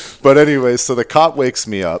 But anyway, so the cop wakes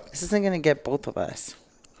me up. This isn't going to get both of us.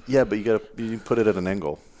 Yeah, but you put it at an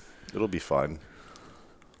angle. It'll be fine.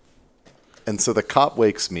 And so the cop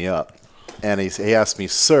wakes me up, and he asks me,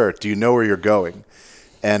 "Sir, do you know where you're going?"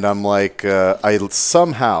 And I'm like,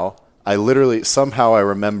 I literally somehow I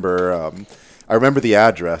remember the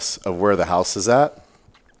address of where the house is at.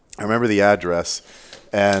 I remember the address,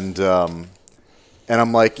 and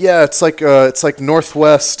I'm like, yeah, it's like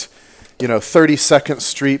Northwest, 32nd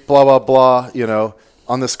Street, blah blah blah,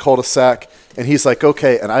 on this cul-de-sac. And he's like,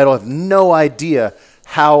 okay, and I have no idea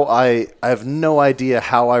how I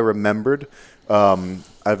remembered. I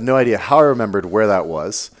have no idea how I remembered where that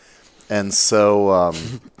was, and so.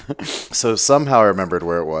 So somehow I remembered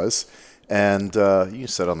where it was, and you can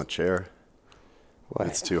sit on the chair. What?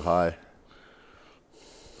 It's too high.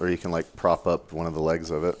 Or you can, like, prop up one of the legs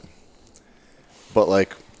of it. But,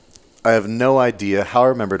 like, I have no idea how I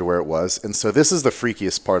remembered where it was, and so this is the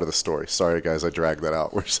freakiest part of the story. Sorry, guys, I dragged that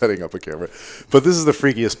out. We're setting up a camera. But this is the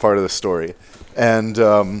freakiest part of the story. And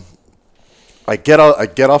I get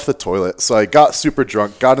off the toilet, so I got super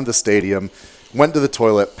drunk, got in the stadium, went to the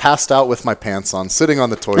toilet, passed out with my pants on, sitting on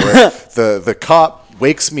the toilet. The cop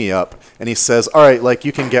wakes me up, and he says, "All right, like,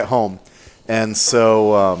 you can get home." And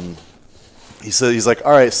so he's like,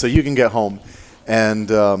 "All right, so you can get home." And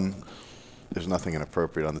there's nothing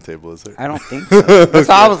inappropriate on the table, is there? I don't think so. That's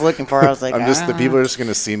all I was looking for. I was like, the people are just going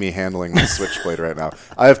to see me handling the switchblade right now.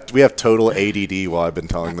 We have total ADD while I've been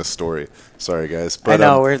telling this story. Sorry, guys. But, I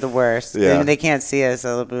know, we're the worst. Yeah. They can't see us,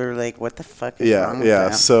 so we're like, what the fuck is wrong with Yeah,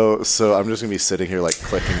 them? So I'm just going to be sitting here, like,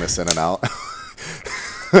 clicking this in and out.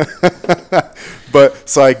 But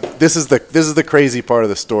so this is the crazy part of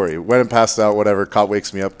the story. Went and passed out, whatever. Cop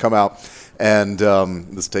wakes me up, come out, and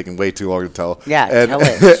this is taking way too long to tell. Yeah, and, tell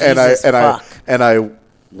it. And I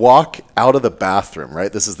walk out of the bathroom.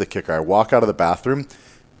 Right, this is the kicker. I walk out of the bathroom,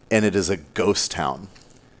 and it is a ghost town.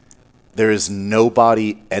 There is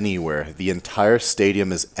nobody anywhere. The entire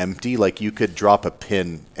stadium is empty. Like, you could drop a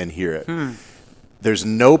pin and hear it. There's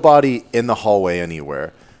nobody in the hallway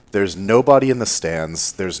anywhere. There's nobody in the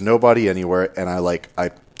stands. There's nobody anywhere. And I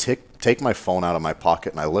take my phone out of my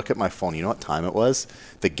pocket, and I look at my phone. You know what time it was?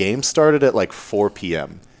 The game started at like 4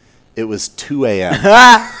 p.m. It was 2 a.m.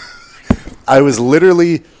 I was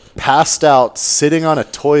literally passed out, sitting on a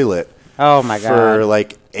toilet. Oh my God. For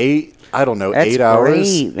like 8 hours.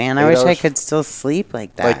 Great, man. I wish I could still sleep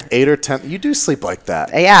like that. Like 8 or 10. You do sleep like that.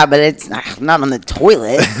 Yeah, but it's not on the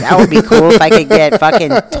toilet. That would be cool if I could get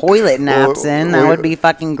fucking toilet naps in. That would be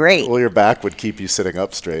fucking great. Well, your back would keep you sitting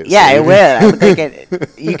up straight. Yeah, it would. I would think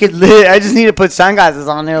you could. I just need to put sunglasses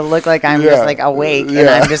on. It'll look like I'm just like awake, and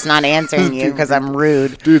I'm just not answering you because I'm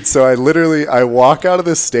rude. Dude, so I walk out of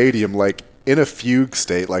the stadium like in a fugue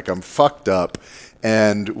state, like I'm fucked up.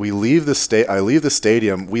 And I leave the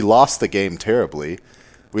stadium. We lost the game terribly.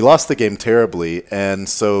 we lost the game terribly, and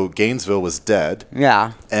so Gainesville was dead.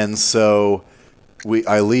 Yeah. And so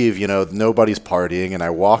I leave, nobody's partying, and I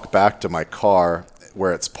walk back to my car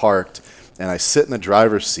where it's parked, and I sit in the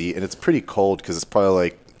driver's seat, and it's pretty cold because it's probably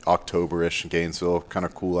like October-ish in Gainesville, kind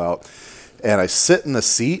of cool out. And I sit in the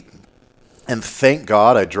seat, and thank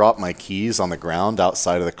God I dropped my keys on the ground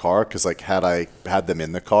outside of the car, because like had I had them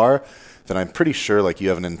in the car, then I'm pretty sure like you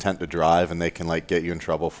have an intent to drive and they can like get you in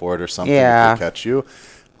trouble for it or something if they catch you.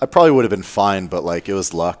 I probably would have been fine, but like it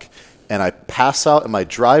was luck. And I pass out in my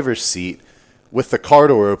driver's seat with the car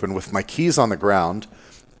door open with my keys on the ground,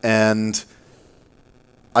 and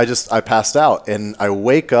I passed out, and I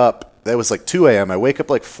wake up. It was like 2 a.m. I wake up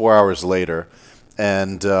like 4 hours later,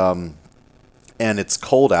 and it's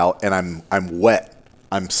cold out, and I'm wet.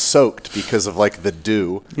 I'm soaked because of like the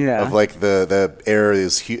dew of like the air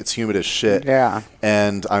it's humid as shit. Yeah.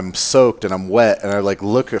 And I'm soaked and I'm wet, and I like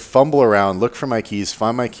fumble around, look for my keys,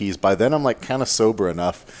 find my keys. By then I'm like kind of sober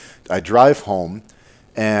enough. I drive home,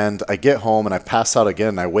 and I get home and I pass out again,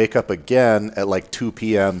 and I wake up again at like 2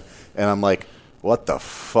 p.m. and I'm like, what the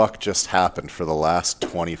fuck just happened for the last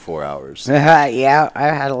 24 hours? Yeah, I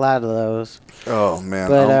had a lot of those. Oh, man.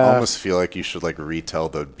 But, I almost feel like you should, like, retell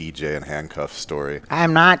the BJ and handcuff story.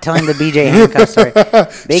 I'm not telling the BJ handcuff story.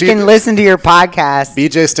 They can listen to your podcast.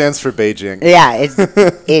 BJ stands for Beijing. Yeah, it's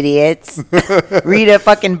idiots. Read a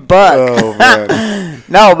fucking book. Oh, man.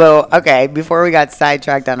 No, but, okay, before we got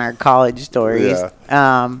sidetracked on our college stories.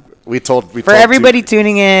 Yeah. For everybody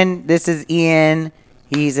tuning in, this is Ian.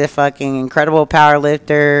 He's a fucking incredible power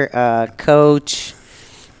lifter, coach.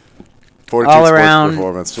 Fortitude all Sports around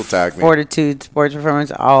Performance. She'll tag me. Fortitude Sports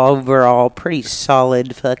Performance. All overall, pretty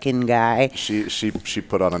solid fucking guy. She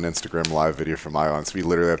put on an Instagram live video from Ion, so we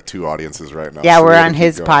literally have two audiences right now. Yeah, so we're on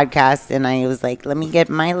his podcast, and I was like, let me get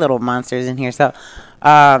my little monsters in here. So,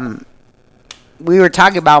 we were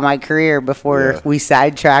talking about my career before we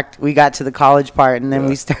sidetracked. We got to the college part, and then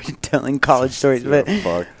we started telling college stories.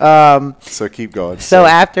 So keep going. So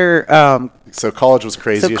after so college was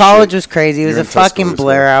crazy. So college was crazy. It was a fucking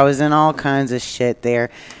blur. I was in all kinds of shit there.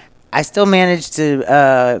 I still managed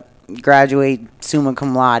to graduate summa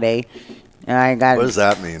cum laude. And I got. What does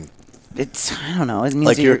that mean? I don't know. It means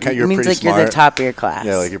like you're it means like smart. You're the top of your class.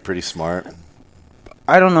 Yeah, like you're pretty smart.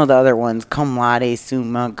 I don't know the other ones. Cum laude,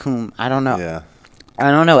 summa cum. I don't know. Yeah. I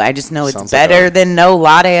don't know. I just know it's better than no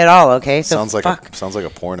laude at all. Okay, so sounds like a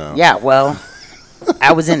porno. Yeah, well,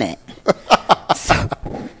 I was in it.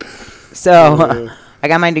 So I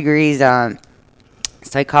got my degrees on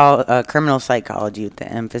criminal psychology with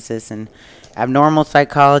the emphasis in abnormal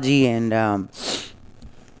psychology and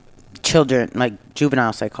children, like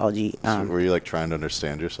juvenile psychology. So were you like trying to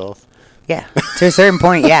understand yourself? Yeah, to a certain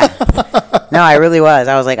point, yeah. No, I really was.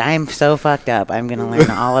 I was like, I'm so fucked up. I'm gonna learn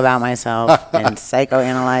all about myself and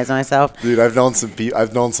psychoanalyze myself. Dude, I've known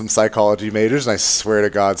some psychology majors, and I swear to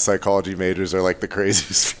God, psychology majors are like the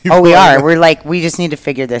craziest people. Oh, we are. We're like, we just need to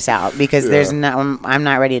figure this out because I'm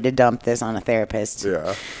not ready to dump this on a therapist.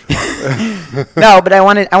 Yeah. No, but I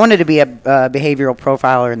wanted to be a behavioral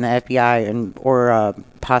profiler in the FBI or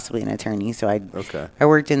possibly an attorney. So I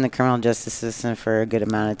worked in the criminal justice system for a good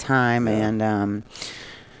amount of time, and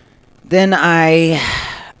then I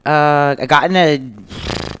got into.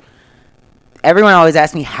 Everyone always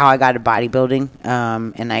asks me how I got into bodybuilding,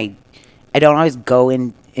 and I don't always go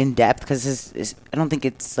in depth because I don't think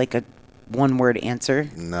it's like a one word answer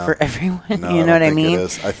for everyone. No, you know what I mean? It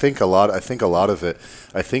is. I think a lot of it.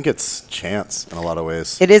 I think it's chance in a lot of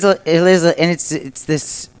ways. It is, and it's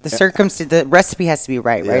this the circumstance. The recipe has to be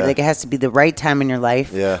right? Like it has to be the right time in your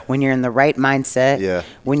life. Yeah. When you're in the right mindset. Yeah.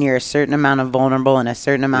 When you're a certain amount of vulnerable and a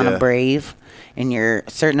certain amount of brave, and you're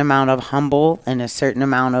a certain amount of humble and a certain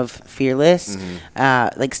amount of fearless,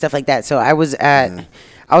 like stuff like that. So I was at.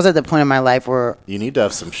 I was at the point in my life where you need to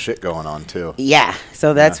have some shit going on too. Yeah,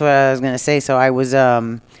 so that's what I was gonna say. So I was,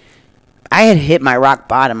 I had hit my rock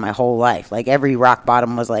bottom my whole life. Like every rock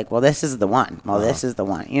bottom was like, well, this is the one. Well, this is the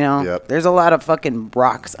one. You know, there's a lot of fucking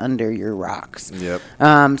rocks under your rocks. Yep.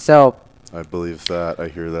 So I believe that. I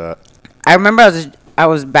hear that. I remember I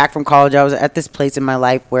was back from college. I was at this place in my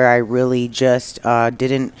life where I really just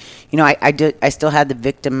didn't, I still had the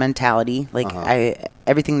victim mentality. Like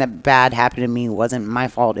everything that bad happened to me wasn't my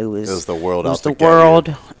fault. It was the world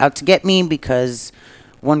out to get me because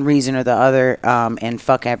one reason or the other, and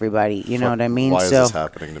fuck everybody. You know what I mean? Why is this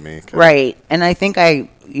happening to me? Okay. Right. And I think like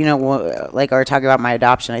I was talking about my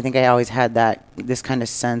adoption, I think I always had this kind of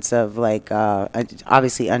sense of like,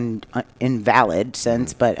 obviously invalid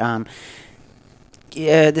sense, but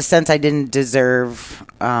the sense I didn't deserve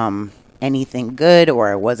anything good or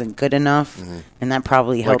I wasn't good enough, and that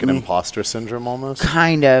probably helped me. Like an imposter syndrome almost?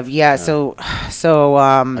 Kind of, yeah. So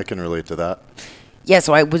I can relate to that. Yeah,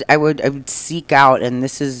 so I would seek out, and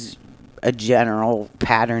this is a general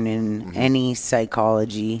pattern in any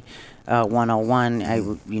psychology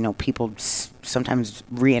 101. People sometimes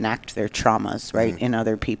reenact their traumas, right, in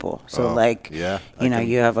other people. So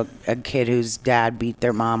you have a kid whose dad beat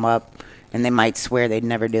their mom up, and they might swear they'd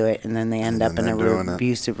never do it, and then they end up in an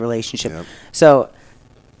abusive relationship. Yep. So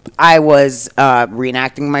I was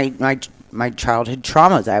reenacting my childhood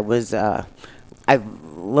traumas. I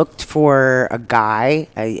looked for a guy.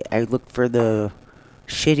 I looked for the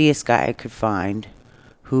shittiest guy I could find,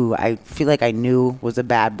 who I feel like I knew was a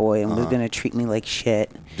bad boy and was going to treat me like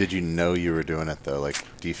shit. Did you know you were doing it, though? Like,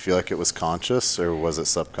 do you feel like it was conscious or was it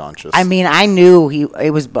subconscious? I mean, I knew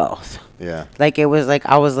it was both. Yeah. Like, it was like,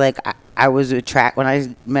 I was attracted. When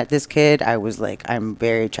I met this kid, I was like, I'm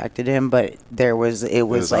very attracted to him, but it was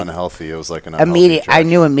like unhealthy. It was like an unhealthy I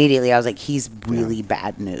knew immediately. I was like, he's really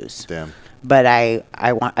bad news. Damn. But I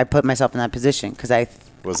put myself in that position because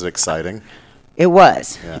Was it exciting? It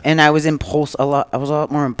was, yeah. And I was I was a lot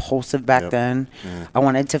more impulsive back then. I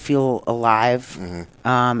wanted to feel alive,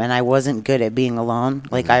 and I wasn't good at being alone.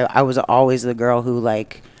 Like I was always the girl who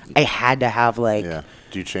like I had to have like. Yeah.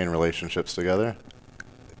 Do you chain relationships together?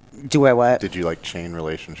 Do I what? Did you like chain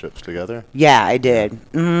relationships together? Yeah, I did.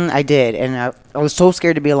 I did, and I was so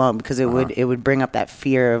scared to be alone because it would bring up that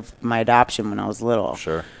fear of my adoption when I was little.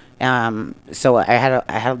 Sure. So I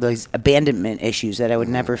had those abandonment issues that I would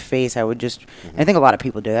never face. I would just, I think a lot of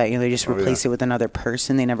people do that. They just replace it with another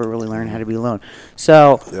person. They never really learn how to be alone.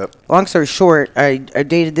 So, long story short, I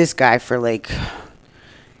dated this guy for like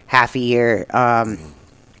half a year.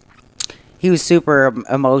 He was super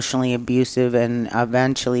emotionally abusive, and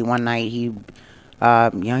eventually one night he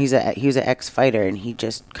was an ex-fighter, and he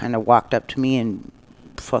just kind of walked up to me and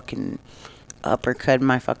fucking uppercut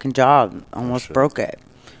my fucking jaw, almost broke it.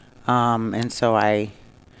 And so I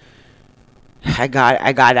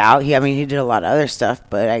got out. He did a lot of other stuff,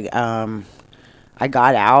 but I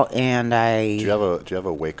got out and Do you have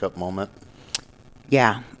a wake up moment?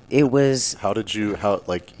 Yeah, it was.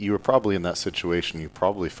 You were probably in that situation. You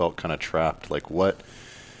probably felt kind of trapped. Like what?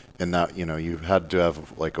 In that, you had to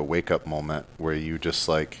have like a wake up moment where you just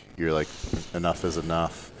you're like, enough is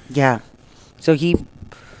enough. Yeah. So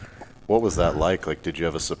What was that like? Like, did you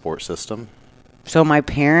have a support system? So my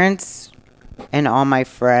parents and all my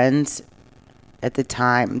friends at the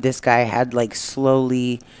time, this guy had like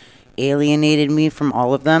slowly alienated me from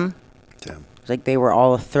all of them. Damn. Like they were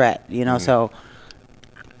all a threat, so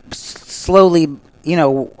slowly,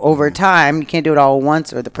 over time, you can't do it all at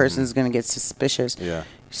once or the person's going to get suspicious. Yeah.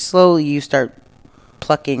 Slowly you start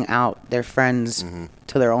plucking out their friends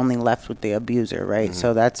till they're only left with the abuser, right?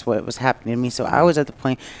 So that's what was happening to me. So I was at the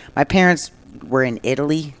point, my parents were in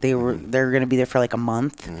Italy. They were going to be there for like a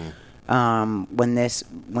month. When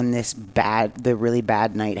the really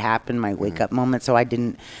bad night happened, my wake up moment. So I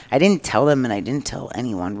didn't tell them, and I didn't tell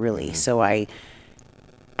anyone really. So I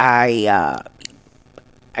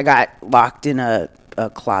got locked in a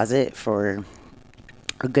closet for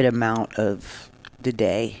a good amount of the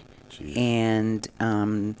day. Jeez. And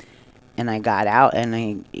I got out,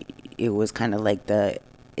 and it was kind of like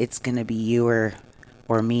it's gonna be you or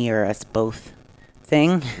me or us both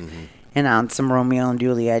thing. And on some Romeo and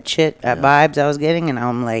Juliet shit vibes I was getting, and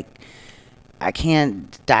I'm like, I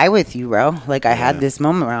can't die with you, bro. Like I had this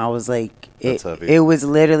moment where I was like, it was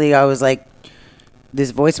literally, I was like,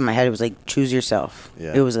 this voice in my head, it was like, choose yourself.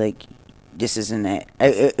 It was like, this isn't it.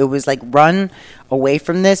 It was like, run away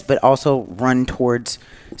from this, but also run towards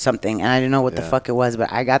something. And I didn't know what the fuck it was,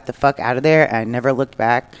 but I got the fuck out of there. I never looked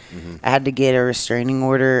back. I had to get a restraining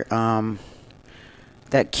order.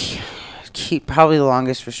 That probably the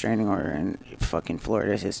longest restraining order in fucking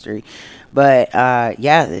Florida's history. But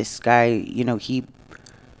this guy, he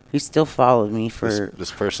still followed me for.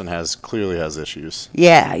 This person clearly has issues.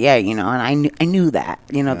 Yeah, and I knew that.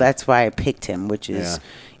 That's why I picked him, which is,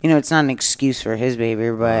 it's not an excuse for his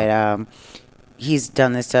behavior, but he's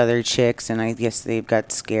done this to other chicks, and I guess they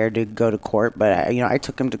got scared to go to court. But I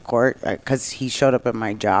took him to court because he showed up at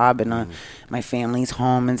my job and my family's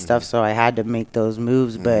home and stuff, so I had to make those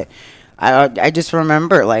moves. But I just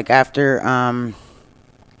remember, like after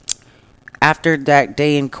that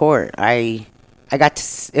day in court, I got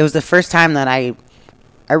to. It was the first time that I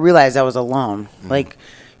realized I was alone. Like,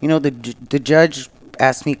 the judge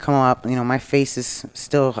asked me to come up. My face is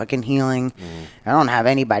still fucking healing. I don't have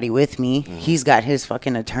anybody with me. He's got his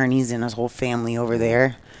fucking attorneys and his whole family over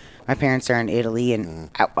there. My parents are in Italy, and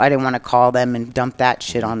I didn't want to call them and dump that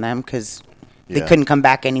shit on them because, they couldn't come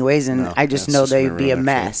back anyways, and I just know they'd be a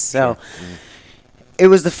mess. So it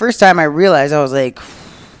was the first time I realized, I was like,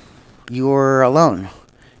 you're alone,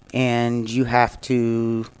 and you have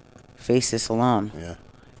to face this alone. Yeah.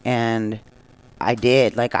 And I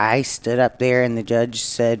did. Like, I stood up there, and the judge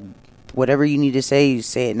said, whatever you need to say, you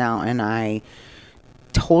say it now. And I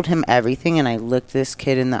told him everything, and I looked this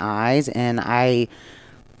kid in the eyes, and I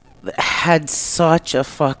had such a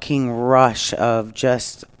fucking rush of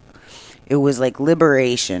just, it was like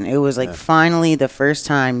liberation. It was like finally the first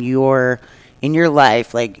time you're in your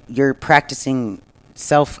life, like, you're practicing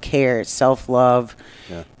self-care, self-love,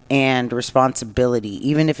 and responsibility,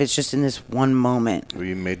 even if it's just in this one moment. Well,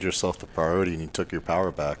 you made yourself the priority and you took your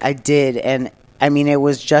power back. I did. And I mean, it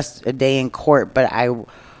was just a day in court, but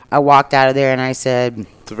I walked out of there and I said,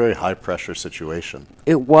 it's a very high pressure situation.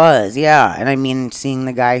 It was, yeah. And I mean, seeing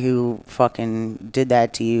the guy who fucking did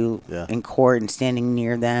that to you in court and standing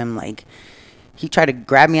near them, like, he tried to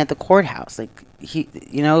grab me at the courthouse. Like, he,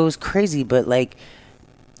 you know, it was crazy. But like,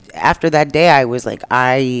 after that day, I was like,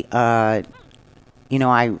 you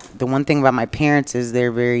know, the one thing about my parents is they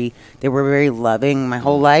were very loving my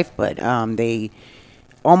whole life, but they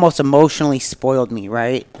almost emotionally spoiled me,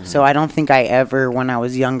 right? So I don't think I ever, when I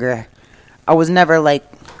was younger, I was never like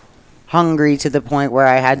hungry to the point where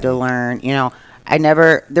I had to learn, you know.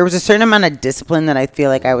 There was a certain amount of discipline that I feel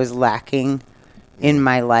like I was lacking in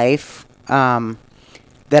my life, that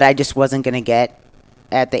I just wasn't going to get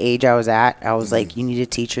at the age I was at. I was like, you need to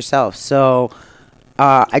teach yourself. So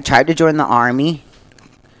I tried to join the Army.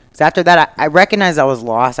 So after that, I recognized I was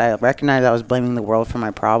lost. I recognized I was blaming the world for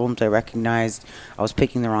my problems. I recognized I was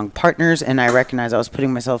picking the wrong partners, and I recognized I was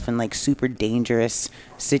putting myself in like super dangerous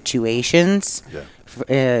situations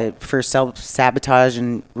for self-sabotage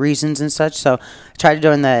and reasons and such. So I tried to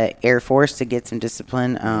join the Air Force to get some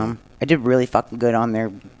discipline. I did really fucking good on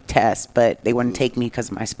their test, but they wouldn't take me because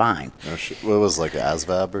of my spine. What was like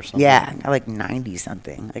ASVAB or something? Yeah, I got like 90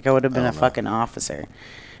 something. Like, I would have been a fucking officer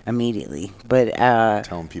immediately, but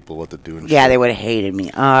telling people what to do and they would have hated me.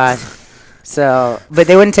 So, but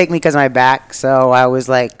they wouldn't take me because of my back. So I was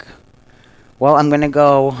like, well, I'm gonna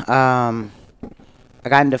go. I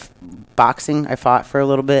got into boxing. I fought for a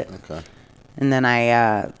little bit, and then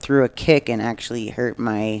I threw a kick and actually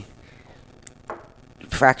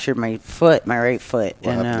fractured my foot, my right foot.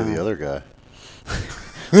 What happened to the other guy?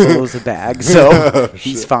 Blows the bag, so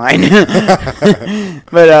he's fine.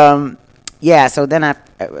 But yeah, so then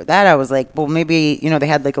after that, I was like, well, maybe, you know, they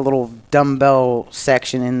had like a little dumbbell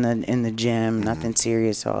section in the gym, nothing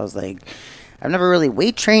serious. So I was like, I've never really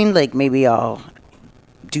weight trained. Like, maybe I'll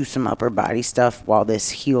do some upper body stuff while this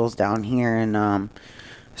heals down here. And I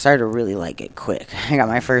started to really like it quick. I got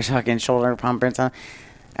my first fucking shoulder pump and stuff.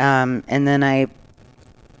 And then I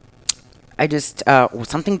just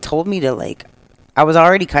something told me to, like, I was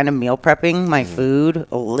already kind of meal prepping my food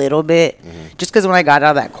a little bit, just because when I got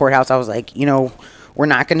out of that courthouse, I was like, you know, we're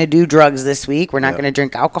not going to do drugs this week. We're not going to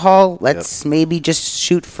drink alcohol. Let's maybe just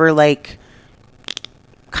shoot for, like,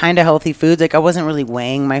 kind of healthy foods. Like, I wasn't really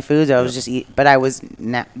weighing my foods. I was just but I was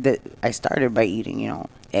I started by eating, you know,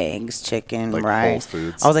 eggs, chicken, like rice. Whole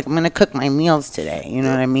Foods. I was like, I'm going to cook my meals today. You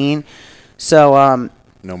know what I mean? So,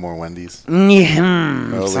 no more Wendy's.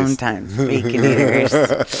 Yeah, sometimes bacon eaters.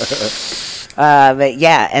 But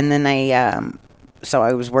yeah, and then so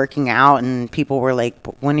I was working out, and people were like,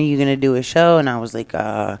 "When are you gonna do a show?" And I was like,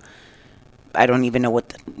 "I don't even know I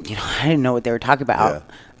didn't know what they were talking about."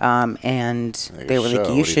 Yeah. And they were like,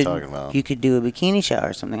 "You could do a bikini show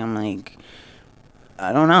or something." I'm like,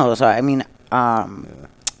 I don't know. So I mean,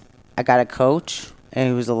 I got a coach, and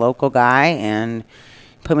he was a local guy, and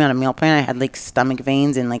put me on a meal plan. I had like stomach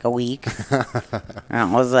veins in like a week.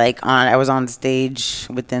 I was on stage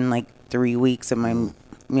within like 3 weeks of my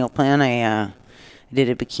meal plan. I did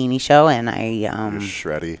a bikini show, and You're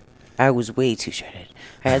shreddy. I was way too shredded.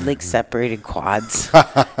 I had like separated quads.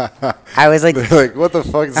 I was like, what the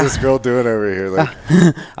fuck is this girl doing over here? Like,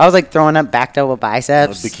 I was like throwing up back double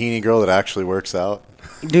biceps. A bikini girl that actually works out.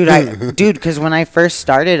 Dude, because when I first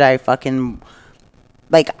started, I fucking,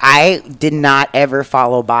 like, I did not ever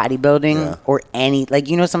follow bodybuilding or any, like,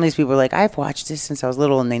 you know, some of these people are like, I've watched this since I was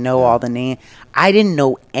little, and they know all the names. I didn't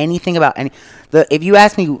know anything about any. If you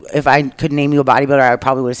asked me if I could name you a bodybuilder, I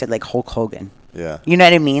probably would have said like Hulk Hogan. Yeah. You know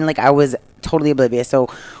what I mean? Like, I was totally oblivious. So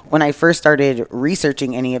when I first started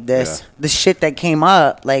researching any of this, the shit that came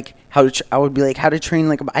up, like I would be like, how to train,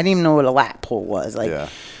 like, I didn't even know what a lat pull was. Like,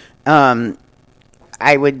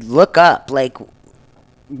 I would look up like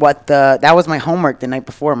that was my homework the night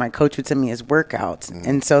before. My coach would send me his workouts,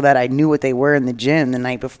 and so that I knew what they were in the gym the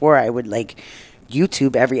night before, I would like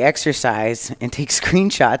YouTube every exercise and take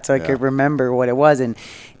screenshots so I could remember what it was. And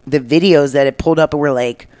the videos that it pulled up were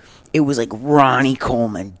like, it was like Ronnie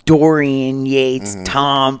Coleman, Dorian Yates,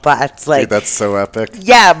 Tom Platz. Like, dude, that's so epic.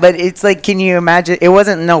 Yeah, but it's like, can you imagine? It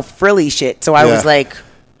wasn't no frilly shit. So I was like,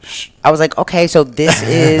 okay, so this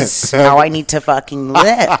is how I need to fucking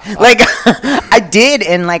live. Like, I did,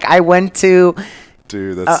 and like I went to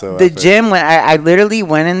that's so the epic. gym. When I literally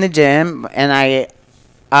went in the gym, and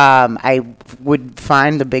I would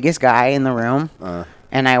find the biggest guy in the room,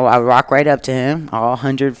 and I walk right up to him, all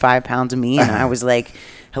 105 pounds of me, and I was like,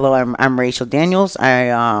 hello, I'm Rachel Daniels.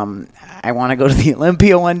 I want to go to the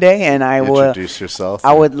Olympia one day, and I will introduce yourself.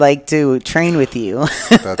 I would like to train with you.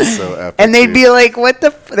 That's so epic. And they'd be like, "What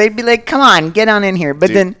the?" They'd be like, "Come on, get on in here." But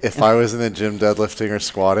dude, then, if I was in the gym deadlifting or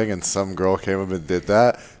squatting, and some girl came up and did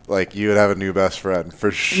that, like, you would have a new best friend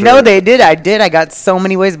for sure. No, they did. I did. I got so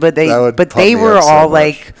many ways, but they were all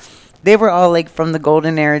like, they were all like from the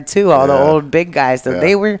golden era too. All the old big guys. So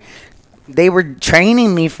they were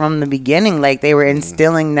training me from the beginning. Like, they were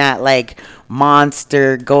instilling that like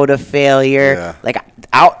monster, go to failure. Yeah. Like,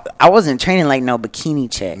 I wasn't training like no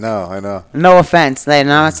bikini chick. No, I know. No offense. Like, I'm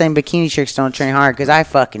not saying bikini chicks don't train hard, because I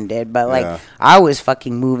fucking did. But like, I was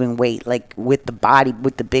fucking moving weight like with the body,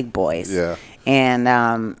 with the big boys. Yeah.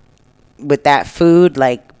 And with that food,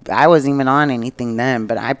 like, I wasn't even on anything then,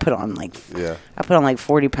 but I put on like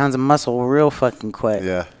 40 pounds of muscle real fucking quick.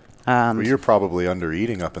 Yeah. Well, you're probably under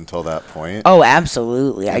eating up until that point. Oh,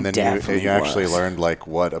 absolutely. And I then definitely you actually was. learned like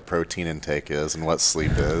what a protein intake is and what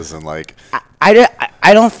sleep is, and like I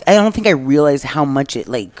don't think I realized how much it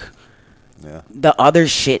like the other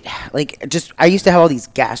shit, like, just I used to have all these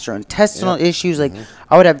gastrointestinal issues. Like,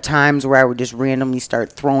 I would have times where I would just randomly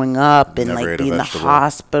start throwing up and Never like ate be a in the vegetable.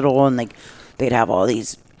 hospital, and like they'd have all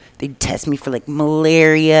these, they'd test me for like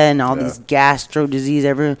malaria and all these gastro disease.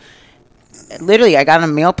 Literally, I got on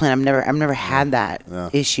a meal plan. I've never had that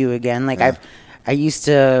issue again. Like, I used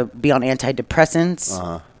to be on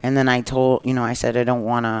antidepressants, and then I said I don't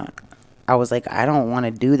want to. I was like, I don't want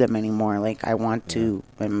to do them anymore. Like, I want to.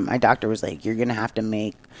 And my doctor was like, you're gonna have to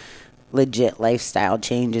make legit lifestyle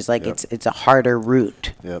changes. Like, it's a harder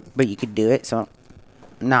route, but you could do it. So,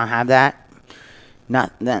 not have that.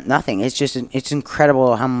 Nothing. It's just it's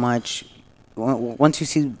incredible how much. Once you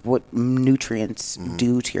see what nutrients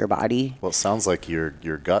do to your body. Well, it sounds like your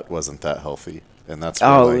gut wasn't that healthy, and that's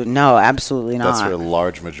where, no, absolutely not. That's where a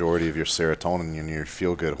large majority of your serotonin and your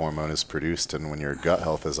feel-good hormone is produced, and when your gut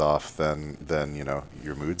health is off, then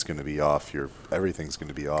your mood's going to be off, everything's going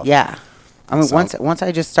to be off. Yeah, I mean, once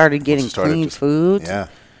I just started getting clean foods. Yeah.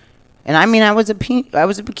 And I mean, I was a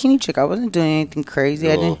bikini chick. I wasn't doing anything crazy.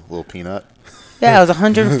 Little peanut. Yeah, I was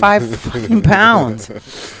 105 fucking pounds.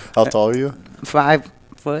 How tall are you? 5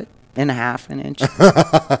 foot and a half an inch.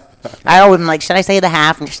 I always like, should I say the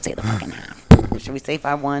half? And just say the fucking half. Should we say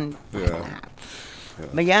 5'1"? Yeah.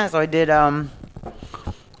 But yeah, so I did.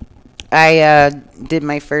 I did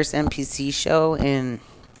my first NPC show in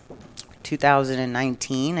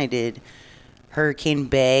 2019. I did Hurricane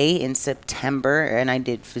Bay in September, and I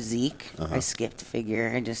did physique. I skipped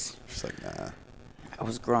figure. Just like, nah. I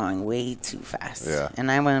was growing way too fast. Yeah.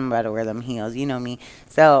 And I wasn't about to wear them heels. You know me.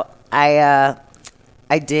 So I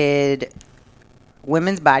did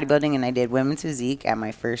women's bodybuilding and I did women's physique at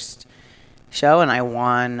my first show, and I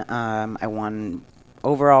won. I won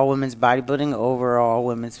overall women's bodybuilding, overall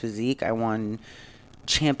women's physique. I won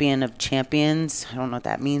champion of champions. I don't know what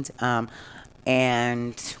that means.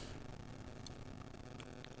 And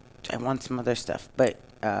I won some other stuff, but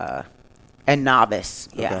and novice.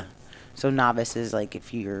 Yeah. Okay. So novice is like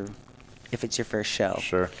if it's your first show.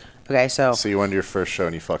 Sure. Okay, so you went to your first show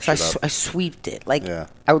and you fucked shit up. I sweeped it. Like,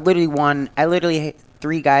 I literally won. I literally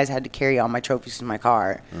 3 guys had to carry all my trophies in my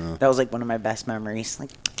car. That was like one of my best memories.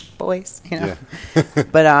 Like, boys, you know. Yeah.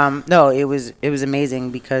 But no, it was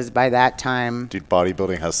amazing because by that time, dude,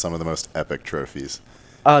 bodybuilding has some of the most epic trophies.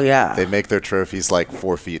 Oh yeah. They make their trophies like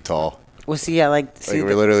 4 feet tall. Well, see, yeah, like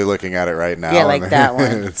we're literally looking at it right now. Yeah, like that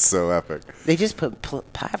one. It's so epic. They just put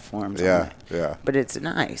platforms on it. Yeah. But it's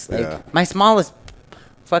nice. Like, my smallest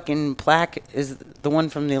fucking plaque is the one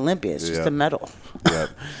from the Olympia. It's just a medal. Yeah.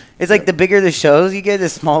 It's like the bigger the shows you get, the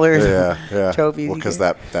smaller trophies. Well, because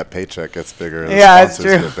that paycheck gets bigger. The that's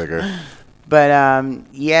true. Get bigger. But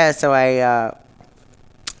so I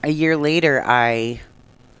a year later I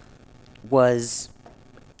was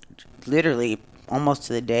literally almost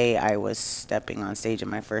to the day I was stepping on stage at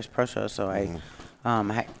my first pro show. So I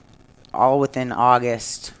all within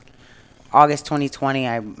August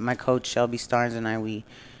 2020, my coach Shelby Starnes and I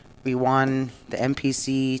we won the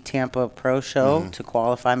NPC Tampa Pro Show to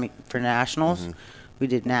qualify me for nationals. We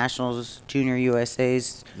did Nationals, Junior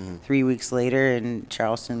USA's 3 weeks later in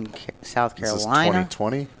Charleston, South Carolina. This is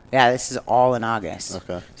 2020? Yeah, this is all in August.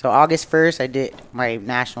 Okay. So August 1st, I did my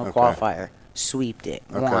national qualifier. Sweeped it.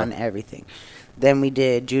 Won everything. Then we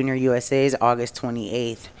did Junior USA's August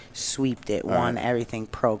 28th. Sweeped it. Won everything.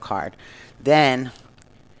 Pro card. Then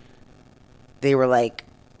they were like,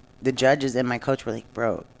 the judges and my coach were like,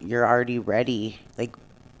 bro, you're already ready. Like,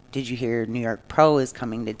 did you hear New York Pro is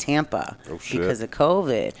coming to Tampa because of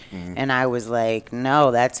COVID? And I was like,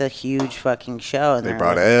 no, that's a huge fucking show. And they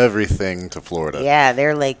brought everything to Florida. Yeah,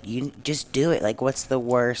 they're like, you just do it. Like, what's the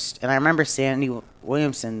worst? And I remember Sandy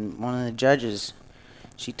Williamson, one of the judges,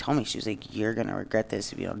 she told me, she was like, you're going to regret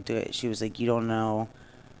this if you don't do it. She was like, you don't know.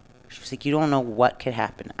 She was like, you don't know what could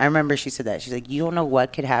happen. I remember she said that. She's like, you don't know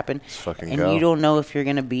what could happen. You don't know if you're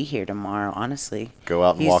going to be here tomorrow, honestly. Go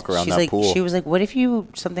out and walk around that pool. She was like, what if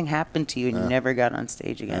something happened to you and you never got on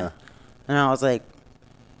stage again? Yeah. And I was like,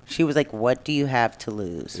 she was like, what do you have to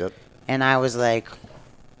lose? Yep. And I was like,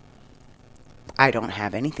 I don't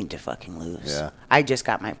have anything to fucking lose. Yeah. I just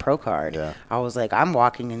got my pro card. Yeah. I was like, I'm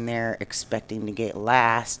walking in there expecting to get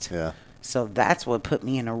last. Yeah. So that's what put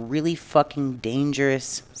me in a really fucking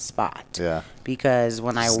dangerous spot. Yeah. Because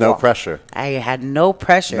when no pressure. I had no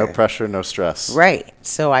pressure. No pressure, no stress. Right.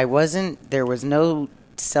 So there was no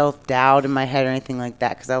self-doubt in my head or anything like that.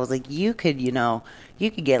 Because I was like, you could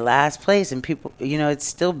get last place and people, it's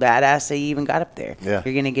still badass that you even got up there. Yeah.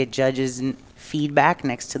 You're going to get judges and feedback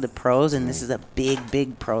next to the pros. And this is a big,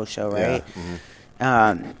 big pro show, right? Yeah.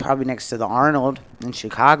 Probably next to the Arnold in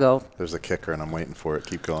Chicago. There's a kicker, and I'm waiting for it.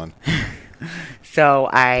 Keep going. So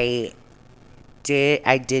I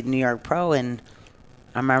did New York Pro, and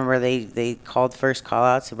I remember they called first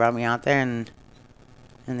call-outs. They brought me out there, and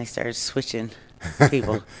they started switching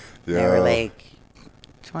people. Yeah. They were like,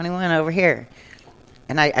 21 over here.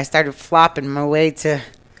 And I started flopping my way to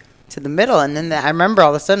the middle, and then I remember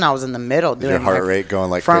all of a sudden I was in the middle. Doing your heart rate going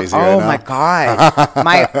like crazy right now? Oh my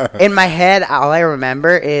God! In my head, all I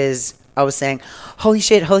remember is I was saying, "Holy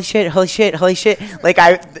shit! Holy shit! Holy shit! Holy shit!" Like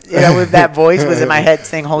with that voice was in my head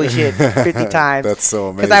saying "Holy shit" 50 times. That's so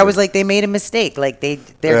amazing. Because I was like, they made a mistake. Like they're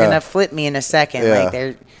gonna flip me in a second. Yeah.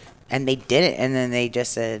 Like and they did it, and then they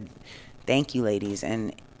just said, "Thank you, ladies."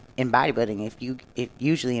 And in bodybuilding, if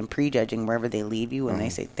usually in prejudging wherever they leave you, when they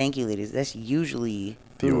say "Thank you, ladies," that's usually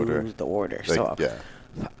the order. Like, so yeah.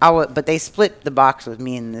 But they split the box with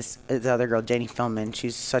me and this other girl, Jenny Philman.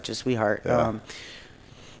 She's such a sweetheart. Yeah.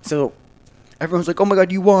 So everyone's like, "Oh my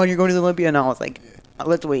God, you won! You're going to the Olympia!" And I was like,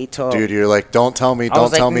 "Let's wait till." Dude, you're like, "Don't tell me!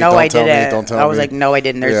 Don't tell me! No, don't tell me! Don't tell me!" I was like, "No, I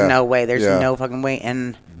didn't. There's no way. There's no fucking way."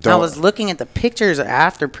 And I was looking at the pictures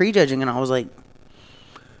after prejudging, and I was like,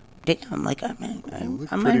 "Damn! Like I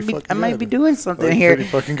might be doing something here."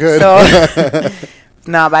 Pretty fucking good. So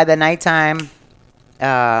no, by the nighttime.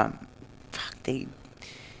 They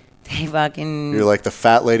fucking. You're like, the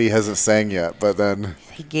fat lady hasn't sang yet, but then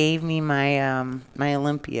they gave me my my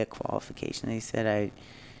Olympia qualification. They said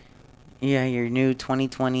your new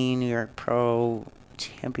 2020 New York Pro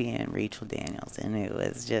champion, Rachel Daniels, and it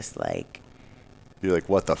was just like. You're like,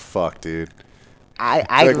 what the fuck, dude?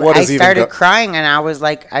 I started crying, and I was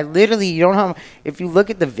like, I literally, you don't know, if you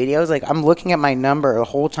look at the videos, like, I'm looking at my number the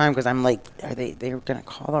whole time because I'm like, they're going to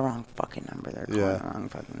call the wrong fucking number. They're calling the wrong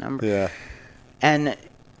fucking number. Yeah. And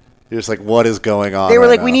you're just like, what is going on? They were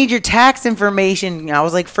like, we need your tax information. And I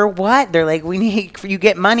was like, for what? They're like, you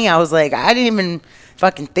get money. I was like, I didn't even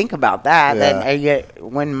fucking think about that. Yeah. That I get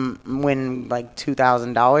when like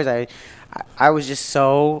 $2,000. I was just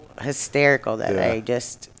so hysterical that I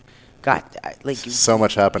just got like so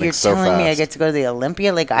much happening so fast. You're telling me I get to go to the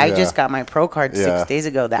Olympia? Like I just got my pro card 6 days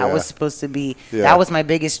ago. That was supposed to be that was my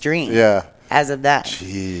biggest dream. Yeah. As of that.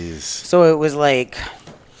 Jeez. So it was like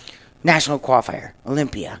national qualifier,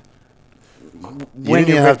 Olympia. You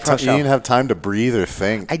didn't have time to breathe or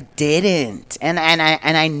think. I didn't, and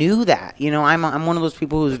I knew that. I'm one of those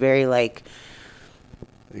people who's very like.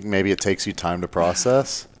 Maybe it takes you time to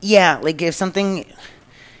process. Yeah, like if something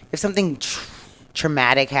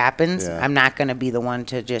traumatic happens, I'm not gonna be the one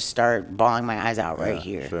to just start bawling my eyes out right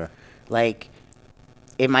here. Sure. Like,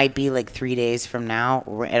 it might be like 3 days from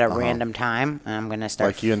now at a random time, and I'm gonna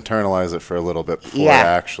start. Like you internalize it for a little bit before it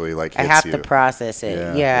actually like hits you. I have to process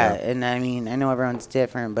it. Yeah, and I mean, I know everyone's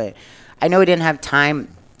different, but I know I didn't have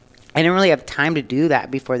time. I didn't really have time to do that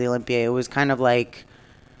before the Olympia. It was kind of like.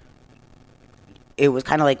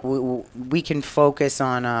 We can focus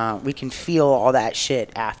on we can feel all that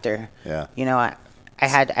shit after. Yeah. I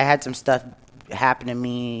had some stuff happen to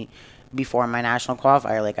me before my national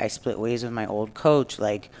qualifier, like I split ways with my old coach.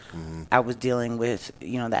 Like I was dealing with,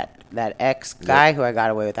 that ex guy who I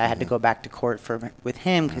got away with. I had to go back to court with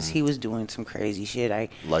him because he was doing some crazy shit.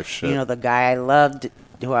 Life shit. The guy I loved,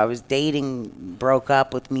 who I was dating, broke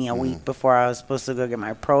up with me a week before I was supposed to go get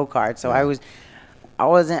my pro card. So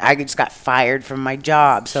I just got fired from my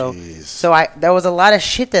job. So there was a lot of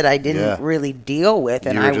shit that I didn't really deal with,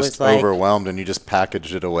 and I was just overwhelmed, and you just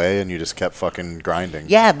packaged it away, and you just kept fucking grinding.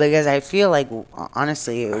 Yeah, because I feel like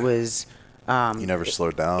honestly, it was. You never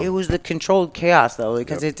slowed down. It was the controlled chaos, though,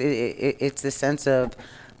 because it's the sense of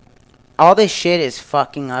all this shit is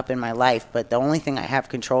fucking up in my life, but the only thing I have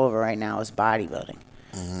control over right now is bodybuilding.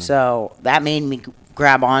 So that made me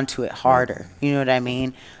grab onto it harder. You know what I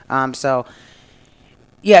mean?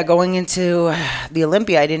 Yeah, going into the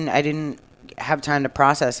Olympia, I didn't have time to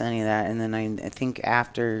process any of that, and then I think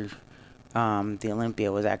after the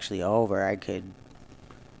Olympia was actually over, I could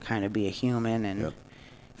kind of be a human and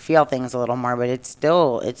feel things a little more. But it's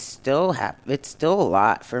still a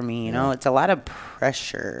lot for me. It's a lot of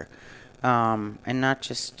pressure, and not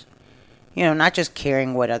just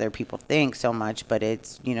caring what other people think so much, but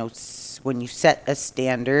it's when you set a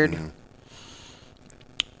standard.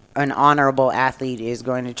 An honorable athlete is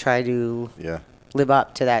going to try to live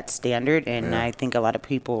up to that standard, and I think a lot of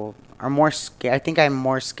people are more scared. I think I'm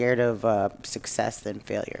more scared of success than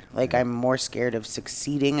failure. Like I'm more scared of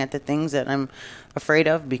succeeding at the things that I'm afraid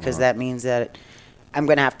of, because that means that I'm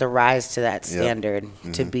going to have to rise to that standard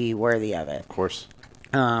to be worthy of it. Of course.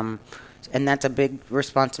 And that's a big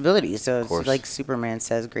responsibility. So it's like Superman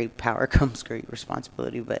says, great power comes great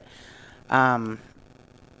responsibility. But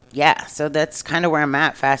yeah, so that's kind of where I'm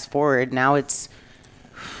at. Fast forward, now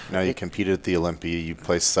you competed at the Olympia, you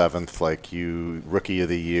placed 7th, like you rookie of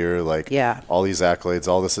the year, like all these accolades,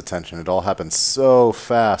 all this attention, it all happened so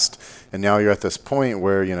fast. And now you're at this point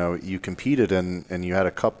where, you competed and you had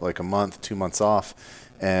a month, 2 months off,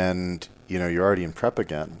 and, you're already in prep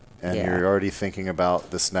again. And you're already thinking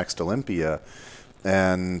about this next Olympia.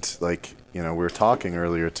 And we were talking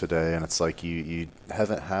earlier today, and it's like you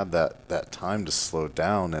haven't had that time to slow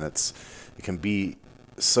down, and it can be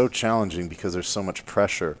so challenging because there's so much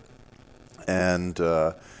pressure. And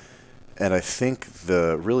I think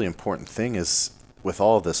the really important thing is, with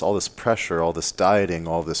all this pressure, all this dieting,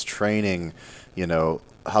 all this training,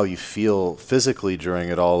 how you feel physically during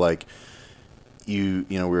it all, like we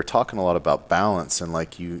were talking a lot about balance, and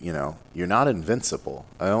you're not invincible.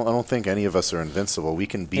 I don't think any of us are invincible. We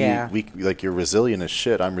can be you're resilient as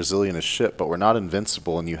shit. I'm resilient as shit, but we're not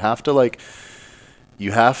invincible. And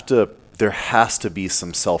there has to be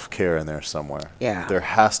some self-care in there somewhere. Yeah. There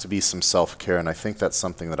has to be some self-care, and I think that's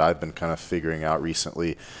something that I've been kind of figuring out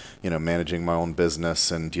recently, managing my own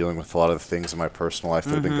business and dealing with a lot of the things in my personal life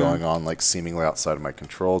that have been going on, like seemingly outside of my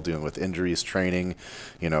control, dealing with injuries, training,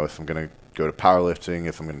 if I'm going to go to powerlifting,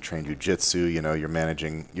 if I'm going to train jiu-jitsu, you're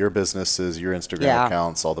managing your businesses, your Instagram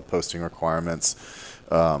accounts, all the posting requirements.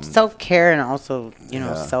 Self-care and also,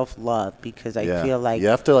 self-love, because I feel like you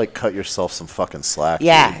have to cut yourself some fucking slack.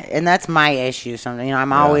 Yeah, dude. and that's my issue. Something,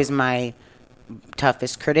 I'm always my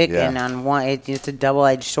toughest critic, and on one, it's a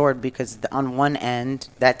double-edged sword, because on one end,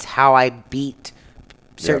 that's how I beat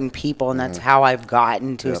certain people, and that's how I've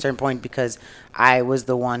gotten to a certain point, because I was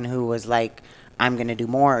the one who was like, I'm going to do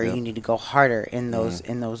more, or you need to go harder in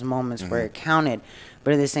those moments where it counted.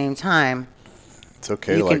 But at the same time, it's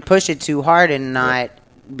okay. You can push it too hard and not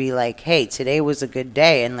be like, hey, today was a good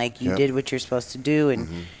day, and you did what you're supposed to do,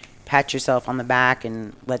 and pat yourself on the back,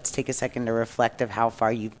 and let's take a second to reflect of how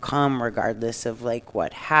far you've come, regardless of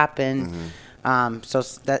what happened. So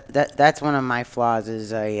that's one of my flaws,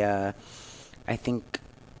 is I think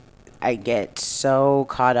I get so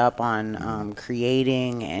caught up on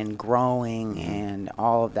creating and growing and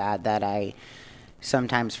all of that I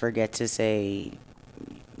sometimes forget to say,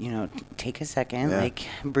 take a second,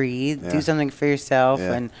 breathe, do something for yourself,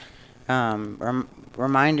 and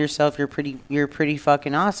remind yourself you're pretty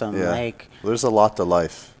fucking awesome. There's a lot to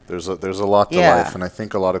life. There's a lot to life, and I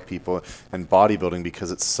think a lot of people in bodybuilding,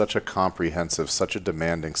 because it's such a comprehensive, such a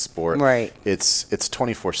demanding sport. Right. It's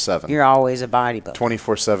 24/7. You're always a bodybuilder.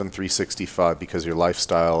 24/7, 365, because your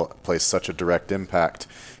lifestyle plays such a direct impact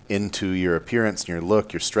into your appearance and your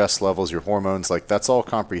look, your stress levels, your hormones. That's all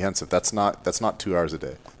comprehensive. That's not 2 hours a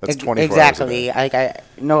day. That's 24 hours a day. Exactly.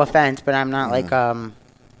 No offense, but I'm not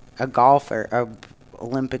a golfer, a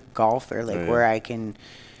Olympic golfer, where I can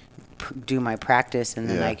do my practice and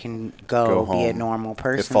then I can go be a normal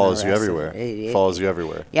person. It follows you everywhere. It follows you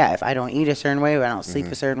everywhere. Yeah, if I don't eat a certain way, if I don't sleep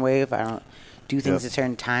a certain way, if I don't do things at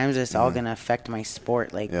certain times, it's all going to affect my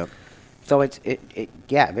sport. So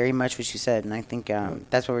yeah, very much what you said. And I think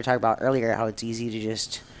that's what we were talking about earlier, how it's easy to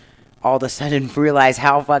just all of a sudden realize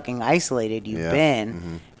how fucking isolated you've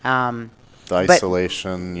been. The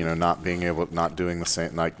isolation, not being able, not doing the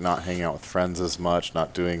same, like not hanging out with friends as much,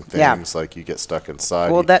 not doing things, like you get stuck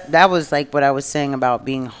inside. Well, that was like what I was saying about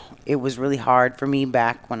it was really hard for me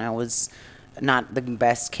back when I was not the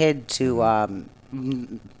best kid to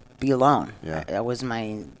be alone. Yeah. That was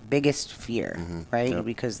my biggest fear, right? Yep.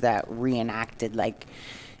 Because that reenacted like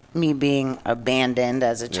me being abandoned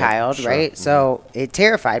as a child, sure. right? So it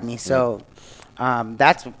terrified me. So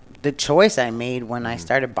that's the choice I made when I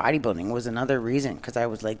started bodybuilding was another reason, because I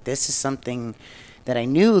was like, this is something that I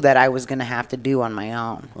knew that I was going to have to do on my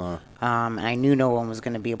own. And I knew no one was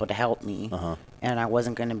going to be able to help me. And I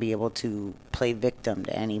wasn't going to be able to play victim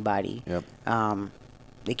to anybody. Yep.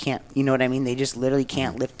 They can't, you know what I mean? They just literally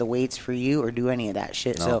can't lift the weights for you or do any of that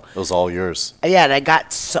shit. No, So it was all yours. yeah, and I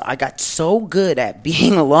got so good at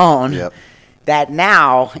being alone that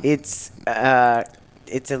now it's a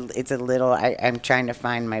little. I'm trying to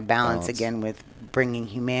find my balance again with bringing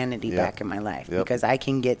humanity back in my life, because I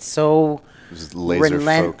can get so laser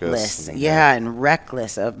relentless, focus and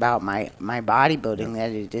reckless about my bodybuilding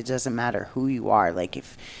that it doesn't matter who you are. Like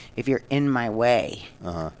if you're in my way,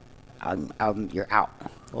 you're out.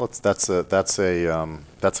 Well, that's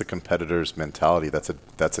a competitor's mentality. That's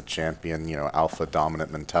a champion, alpha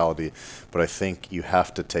dominant mentality. But I think you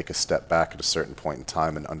have to take a step back at a certain point in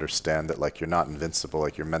time and understand that like you're not invincible.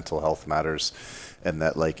 Like your mental health matters, and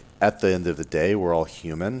that like at the end of the day we're all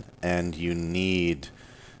human, and you need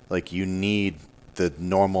the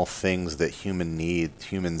normal things that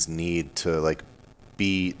humans need to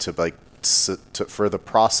for the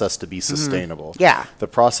process to be sustainable. Yeah. The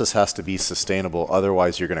process has to be sustainable,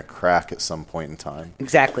 otherwise you're going to crack at some point in time.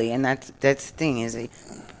 Exactly, and that's the thing is,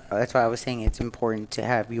 that's why I was saying it's important to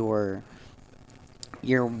have your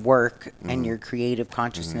work and your creative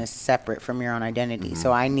consciousness separate from your own identity.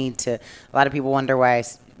 So I need to. A lot of people wonder why I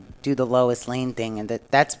do the Lois Lane thing, and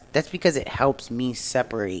that's because it helps me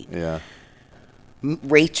separate.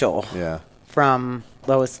 Rachel. From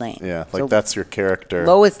Lois Lane. Yeah, like so that's your character.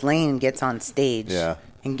 Lois Lane gets on stage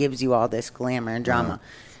and gives you all this glamour and drama.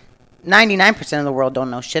 99% of the world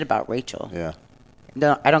don't know shit about Rachel. Yeah.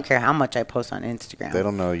 I don't care how much I post on Instagram. They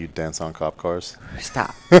don't know you dance on cop cars.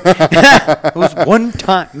 Stop. It was one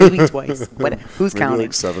time, maybe twice. Who's maybe counting?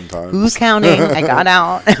 Like 7 times. Who's counting? I got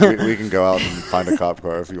out. we can go out and find a cop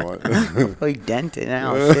car if you want. Really dent it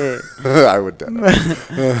now. Shit. I would dent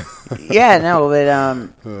it. Yeah, no, but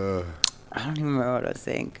I don't even remember what I was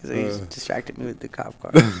saying because you just distracted me with the cop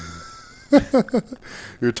car.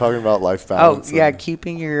 You're talking about life balance. Oh, yeah,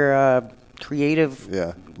 keeping your creative.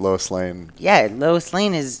 Yeah, Lois Lane. Yeah, Lois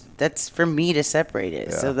Lane that's for me to separate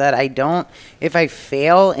it so that I don't, if I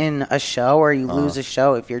fail in a show or you lose a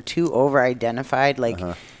show, if you're too over-identified, like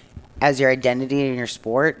as your identity in your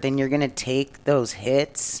sport, then you're going to take those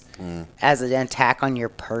hits as an attack on your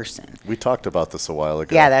person. We talked about this a while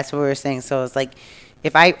ago. Yeah, that's what we were saying. So it's like,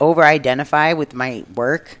 if I over-identify with my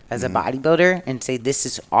work as a bodybuilder and say this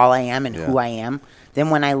is all I am and who I am, then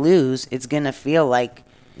when I lose, it's going to feel like,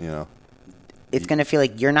 it's going to feel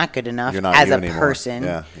like you're not good enough as a person.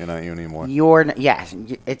 Yeah, you're not you anymore.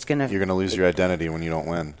 It's going to... You're going to lose your identity when you don't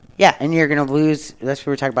win. Yeah, and you're going to lose... That's what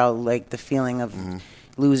we're talking about, like the feeling of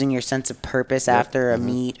losing your sense of purpose after a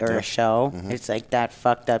meet or a show. It's like that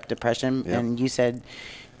fucked up depression. And you said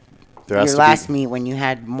your last meet when you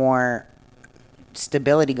had more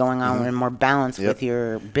stability going on and more balance with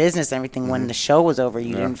your business and everything, when the show was over,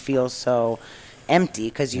 you didn't feel so empty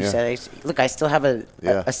because you said, look, I still have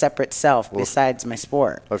a separate self besides my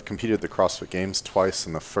sport. I've competed at the CrossFit Games twice,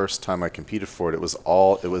 and the first time I competed for it, it was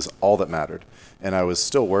all that mattered. And I was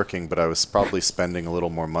still working, but I was probably spending a little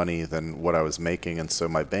more money than what I was making, and so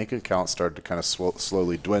my bank account started to kind of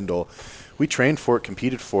slowly dwindle. We trained for it,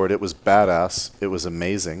 competed for it. It was badass. It was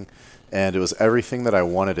amazing, and it was everything that I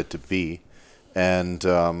wanted it to be. And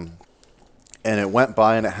it went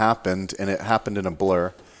by, and it happened in a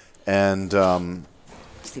blur. And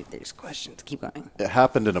see if there's questions. Keep going. It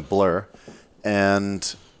happened in a blur,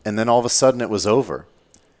 and then all of a sudden it was over.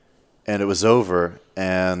 And it was over,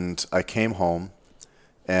 and I came home,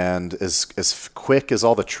 and as quick as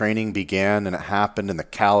all the training began, and it happened, and the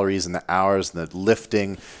calories and the hours and the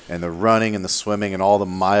lifting and the running and the swimming and all the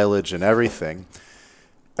mileage and everything,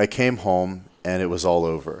 I came home and it was all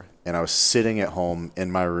over. And I was sitting at home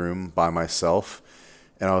in my room by myself,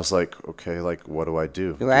 and I was like, okay, like what do I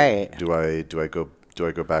do? Right. Do I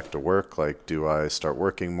go back to work? Like, do I start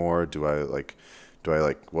working more? Do I do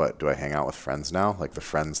I hang out with friends now? Like the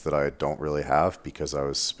friends that I don't really have because I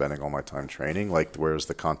was spending all my time training? Like, where's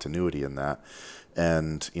the continuity in that?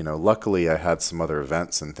 And, luckily I had some other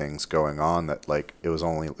events and things going on that like, it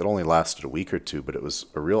only lasted a week or two, but it was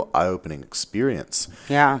a real eye-opening experience.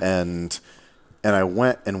 Yeah. And I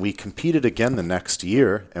went and we competed again the next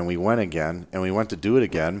year, and we went again and we went to do it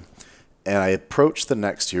again. And I approached the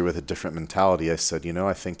next year with a different mentality. I said,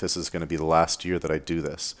 I think this is going to be the last year that I do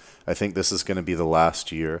this. I think this is going to be the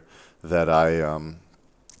last year that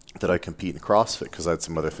I compete in CrossFit, because I had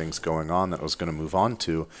some other things going on that I was going to move on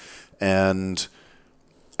to. And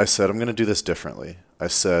I said, I'm going to do this differently. I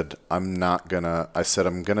said, I'm going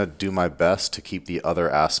to do my best to keep the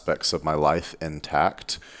other aspects of my life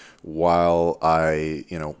intact while I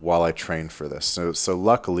train for this. So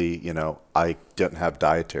luckily, I didn't have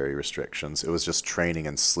dietary restrictions. It was just training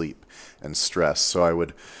and sleep and stress. So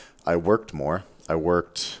I worked more. I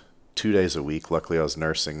worked 2 days a week. Luckily, I was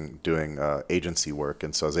nursing, doing agency work,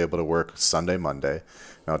 and so I was able to work Sunday, Monday.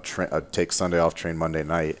 I'd take Sunday off, train Monday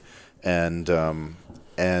night, and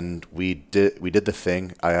we did the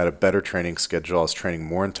thing. I had a better training schedule. I was training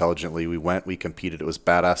more intelligently. We competed. It was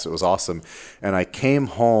badass. It was awesome. And I came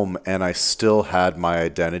home and I still had my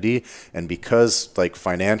identity. And because like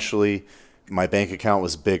financially, my bank account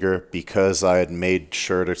was bigger, because I had made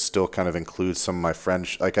sure to still kind of include some of my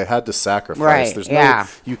friends. Like I had to sacrifice. Right. There's yeah.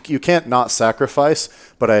 You can't not sacrifice,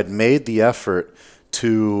 but I had made the effort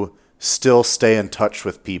to still stay in touch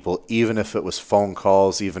with people, even if it was phone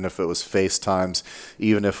calls, even if it was FaceTimes,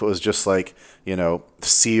 even if it was just like,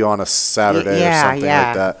 see you on a Saturday or something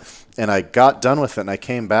like that. And I got done with it and I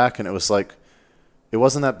came back and it was like, it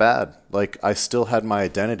wasn't that bad. Like I still had my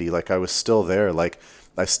identity. Like I was still there. Like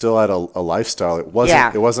I still had a lifestyle. It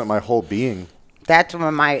wasn't my whole being. That's one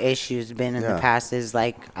of my issues been in the past is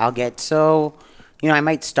like, I'll get so, I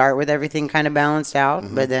might start with everything kind of balanced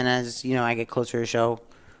out, but then as, I get closer to the show,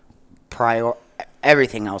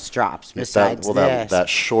 everything else drops besides that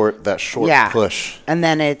short push, and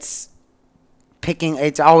then it's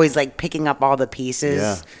always like picking up all the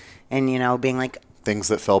pieces and being like things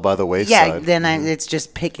that fell by the wayside. Then it's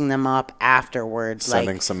just picking them up afterwards,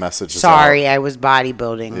 sending like, some messages sorry out. I was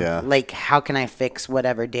bodybuilding, like how can I fix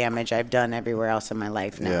whatever damage I've done everywhere else in my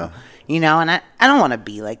life now, and I don't want to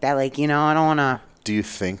be like that, like, I don't want to. Do you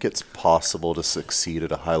think it's possible to succeed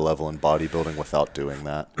at a high level in bodybuilding without doing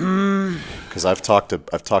that? Because I've talked to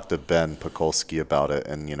Ben Pekulski about it,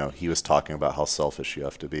 and he was talking about how selfish you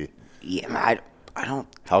have to be. Yeah, I don't.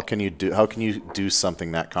 How can you do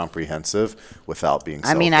something that comprehensive without being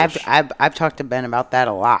selfish? I mean, I've talked to Ben about that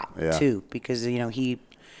a lot too, because he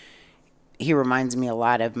reminds me a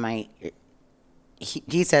lot of my.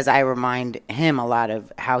 He says I remind him a lot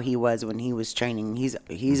of how he was when he was training.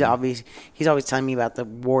 He's always telling me about the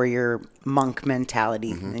warrior monk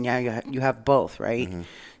mentality, and you have both, right?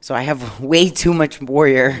 So I have way too much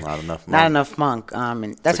warrior, not enough monk,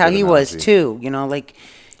 and that's how he was too. Like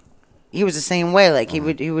he was the same way. Like he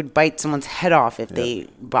would bite someone's head off if they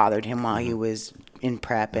bothered him while he was in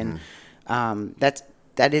prep, and that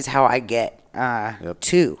is how I get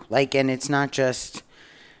too. Like, and it's not just.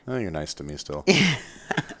 Oh, you're nice to me still.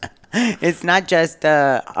 It's not just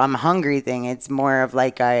I'm hungry thing. It's more of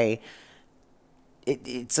like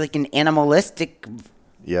it's like an animalistic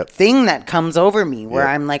thing that comes over me where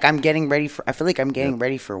I'm like, I feel like I'm getting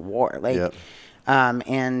ready for war. Like,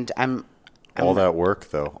 and I'm all that work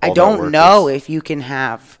though. I don't know if you can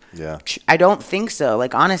have. I don't think so.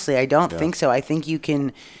 Like, honestly, I don't think so. I think you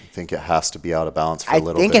can. I think it has to be out of balance for a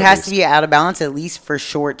little bit. I think it has to be out of balance at least for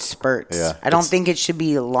short spurts. I don't think it should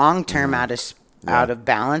be long term out of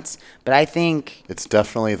balance, but I think it's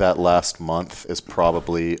definitely that last month is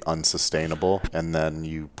probably unsustainable, and then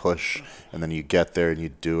you push, and then you get there and you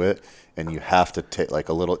do it, and you have to take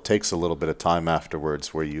it takes a little bit of time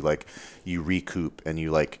afterwards where you recoup and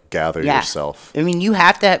you gather yourself. I mean, you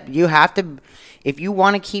have to if you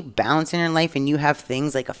want to keep balance in your life and you have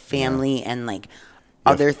things like a family and like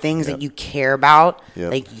other things that you care about,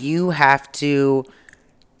 like you have to.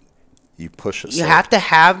 You push it. You have to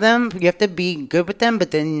have them. You have to be good with them. But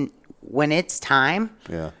then when it's time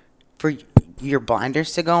for your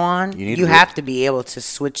blinders to go on, you have to be able to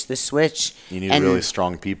switch the switch. You need really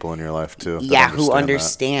strong people in your life too. Who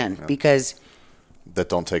understand because that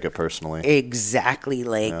don't take it personally. Exactly.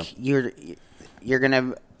 Like you're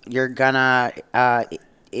gonna.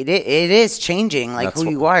 It is changing, like that's who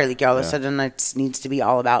you are. Like all of a sudden, it needs to be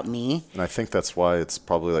all about me. And I think that's why it's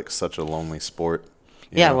probably like such a lonely sport.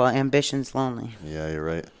 Well, ambition's lonely. Yeah, you're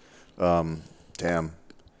right. Damn.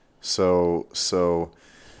 So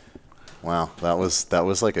Wow, that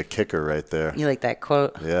was like a kicker right there. You like that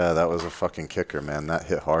quote? Yeah, that was a fucking kicker, man. That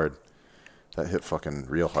hit hard. That hit fucking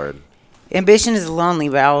real hard. Ambition is lonely,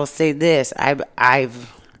 but I will say this: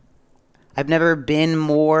 I've never been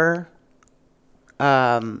more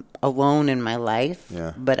alone in my life.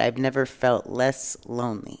 Yeah. But I've never felt less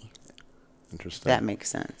lonely. Interesting. That makes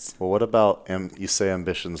sense. Well, what about you say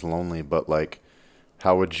ambition's lonely, but like,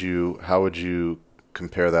 how would you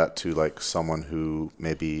compare that to like someone who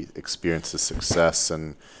maybe experiences success?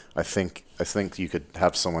 And I think you could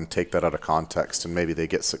have someone take that out of context, and maybe they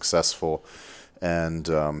get successful, and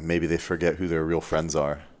maybe they forget who their real friends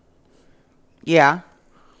are. Yeah.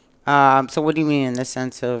 So what do you mean in the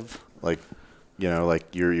sense of like,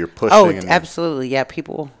 like you're pushing? Oh, absolutely. Yeah.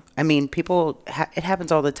 People. It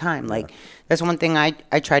happens all the time. Yeah. Like that's one thing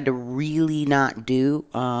I tried to really not do.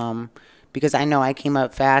 Because I know I came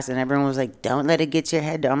up fast and everyone was like, don't let it get your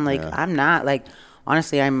head down. I'm like, I'm not. Like,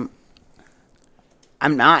 honestly, I'm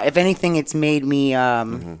not. If anything, it's made me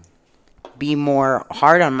be more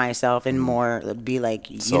hard on myself and more be like,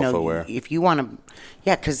 self-aware. If you want to,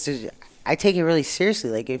 because I take it really seriously.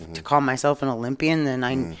 Like, if to call myself an Olympian,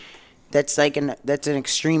 then that's that's an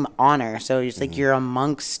extreme honor. So it's like you're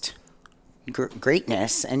amongst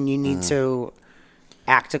greatness and you need to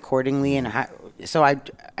act accordingly. And so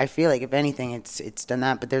I feel like if anything, it's done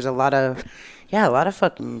that. But there's a lot of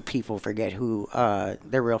fucking people forget who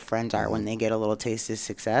their real friends are when they get a little taste of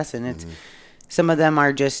success, and it's some of them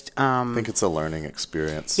are just. I think it's a learning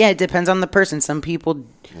experience. Yeah, it depends on the person. Some people,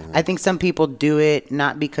 I think some people do it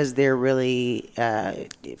not because they're really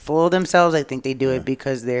full of themselves. I think they do it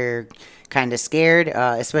because they're kind of scared,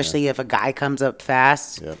 especially if a guy comes up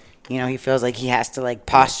fast. Yep. He feels like he has to like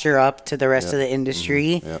posture up to the rest of the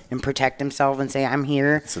industry and protect himself and say, I'm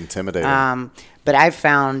here. It's intimidating. But I've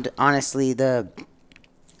found, honestly, the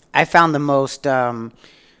most, the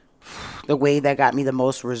way that got me the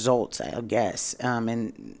most results, I guess.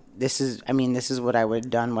 And this is what I would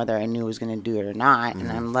have done whether I knew I was going to do it or not. And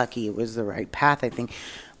I'm lucky it was the right path, I think.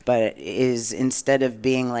 But is instead of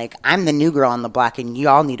being like, I'm the new girl on the block and you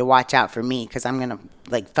all need to watch out for me because I'm going to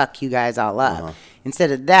like fuck you guys all up.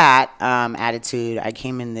 Instead of that attitude, I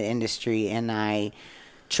came in the industry and I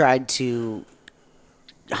tried to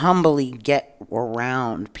humbly get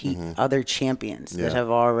around other champions that have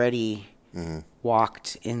already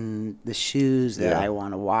walked in the shoes that I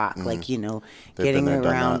want to walk. Like, getting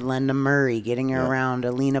around Linda Murray, getting around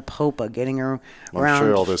Alina Popa, getting around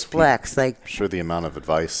sure all those Flex. I'm sure the amount of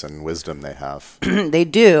advice and wisdom they have. They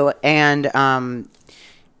do. And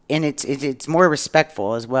it's more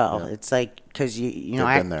respectful as well. Yeah. It's like, because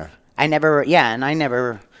been there. I never, I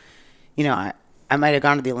might have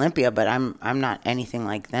gone to the Olympia, but I'm not anything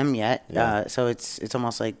like them yet. Yeah. So it's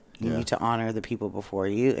almost like you need to honor the people before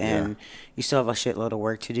you, and you still have a shitload of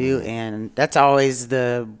work to do. And that's always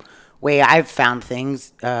the way I've found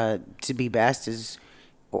things to be best is,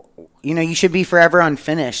 you should be forever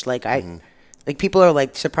unfinished. Like like people are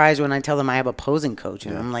like surprised when I tell them I have a posing coach,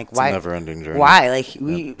 and I'm like, why? It's a never-ending journey. Why? Like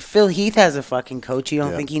Phil Heath has a fucking coach. You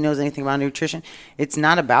don't think he knows anything about nutrition? It's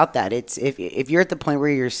not about that. It's if you're at the point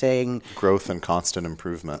where you're saying growth and constant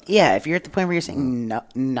improvement. Yeah, if you're at the point where you're saying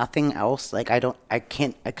nothing else, like I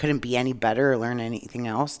couldn't be any better or learn anything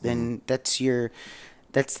else, then that's the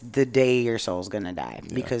day your soul's gonna die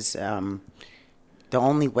because the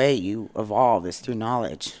only way you evolve is through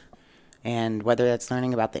knowledge. And whether that's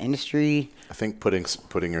learning about the industry, I think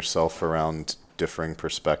putting yourself around differing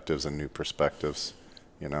perspectives and new perspectives,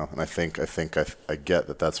 and I think I get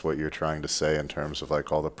that that's what you're trying to say in terms of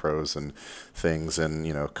like all the pros and things and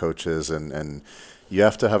coaches and you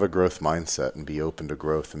have to have a growth mindset and be open to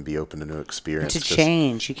growth and be open to new experience. To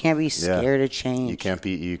change, you can't be scared of change. You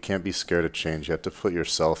can't be scared of change. You have to put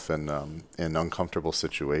yourself in uncomfortable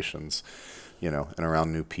situations, and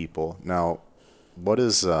around new people. Now, what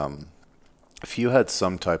is if you had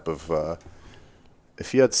some type of,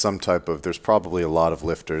 there's probably a lot of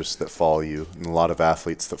lifters that follow you and a lot of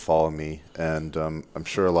athletes that follow me. And I'm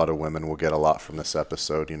sure a lot of women will get a lot from this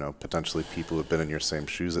episode, potentially people who've been in your same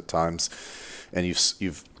shoes at times. And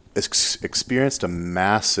you've experienced a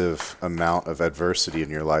massive amount of adversity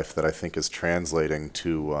in your life that I think is translating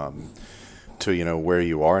to where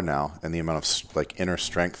you are now and the amount of like inner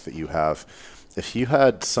strength that you have. If you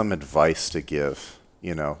had some advice to give,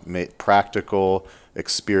 practical,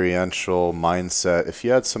 experiential mindset. If you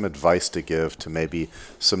had some advice to give to maybe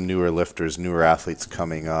some newer lifters, newer athletes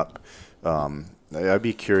coming up, I'd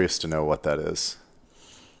be curious to know what that is.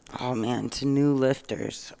 Oh man, to new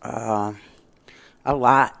lifters, a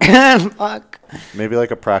lot. Fuck. Maybe like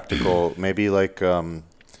a practical, maybe like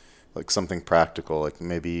something practical, like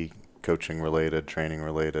maybe coaching related, training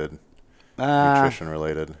related. nutrition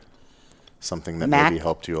related? Something that maybe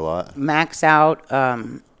helped you a lot? Max out.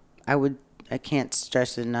 I can't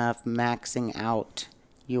stress enough, maxing out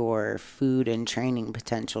your food and training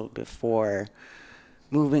potential before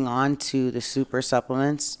moving on to the super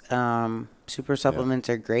supplements. Super supplements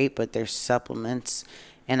are great, but they're supplements.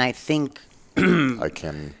 And I think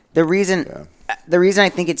the reason I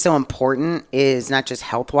think it's so important is not just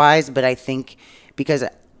health-wise, but I think because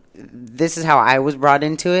this is how I was brought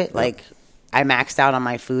into it. Yep. Like, I maxed out on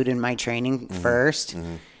my food and my training first.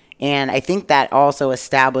 Mm-hmm. And I think that also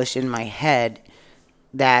established in my head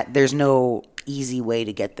that there's no easy way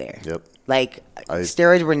to get there. Yep. Like,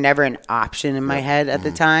 steroids were never an option in my head at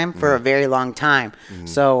the time for a very long time. Mm-hmm.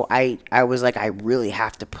 So I was like, I really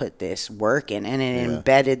have to put this work in. And it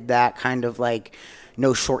embedded that kind of like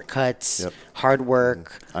no shortcuts, hard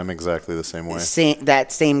work. I'm exactly the same way.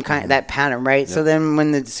 Same kind, that pattern, right? Yep. So then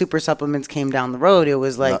when the super supplements came down the road, it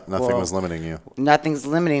was like, nothing was limiting you. Nothing's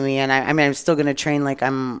limiting me. And I mean, I'm still going to train like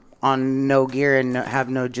I'm on no gear and have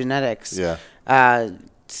no genetics. Yeah.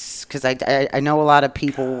 Because I know a lot of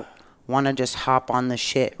people want to just hop on the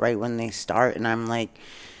shit right when they start, and I'm like,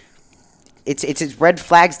 it's red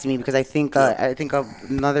flags to me, because I think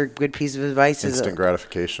another good piece of advice is instant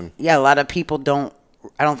gratification. Yeah, a lot of people don't.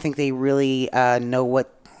 I don't think they really know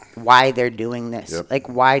why they're doing this. Yep. Like,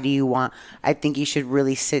 why do you want? I think you should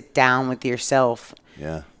really sit down with yourself.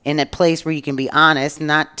 Yeah. In a place where you can be honest,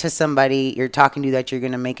 not to somebody you're talking to that you're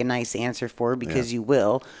going to make a nice answer for, because you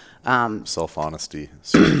will. Self-honesty.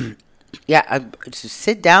 Just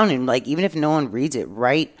sit down and, like, even if no one reads it,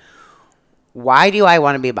 write, why do I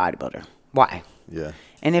want to be a bodybuilder? Why? Yeah.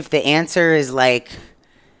 And if the answer is, like,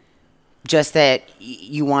 just that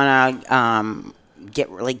you want to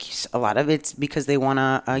get, like, a lot of it's because they want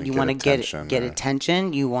to, you want to get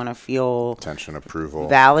attention. You want to feel attention, approval,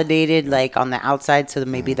 validated, like, on the outside, so that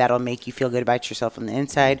maybe that'll make you feel good about yourself on the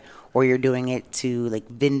inside. Or you're doing it to, like,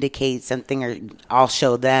 vindicate something, or I'll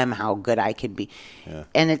show them how good I can be. Yeah.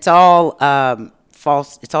 And it's all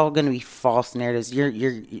false. It's all going to be false narratives.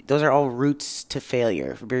 Those are all routes to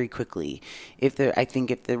failure very quickly. If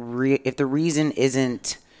the reason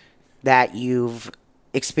isn't that you've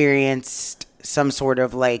experienced some sort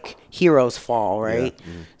of, like, hero's fall, right? Yeah.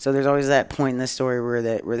 Mm-hmm. So there's always that point in the story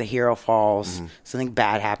where the hero falls, something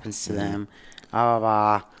bad happens to them.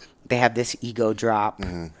 They have this ego drop.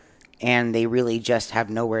 Mm-hmm. And they really just have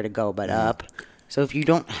nowhere to go but up. So if you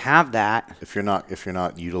don't have that, if you're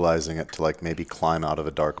not utilizing it to, like, maybe climb out of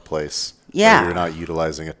a dark place, or you're not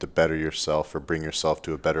utilizing it to better yourself or bring yourself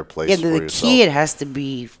to a better place. Yeah, the key, it has to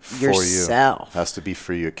be yourself. It has to be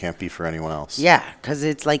for you. It can't be for anyone else. Yeah, because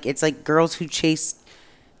it's like girls who chase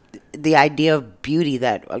the idea of beauty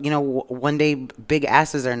that, you know, one day big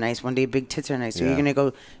asses are nice, one day big tits are nice. So you're going to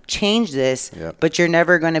go change this, but you're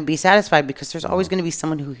never going to be satisfied, because there's always going to be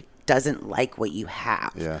someone who doesn't like what you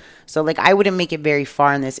have. Yeah. So, like, I wouldn't make it very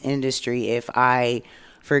far in this industry if I,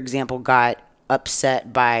 for example, got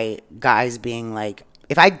upset by guys being like,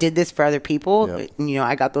 if I did this for other people, you know,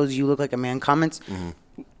 I got those "you look like a man" comments.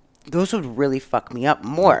 Mm-hmm. Those would really fuck me up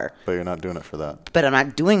more. But you're not doing it for that. But I'm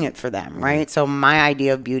not doing it for them, right? So my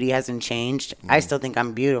idea of beauty hasn't changed. I still think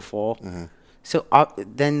I'm beautiful. So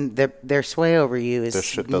then their sway over you is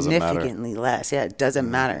significantly less. Yeah, it doesn't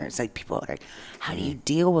matter. It's like, people are like, how do you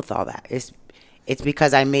deal with all that? It's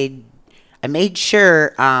because I made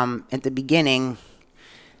sure at the beginning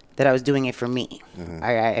that I was doing it for me.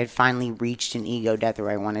 I had finally reached an ego death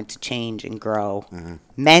where I wanted to change and grow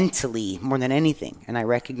mentally more than anything. And I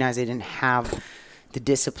recognized I didn't have the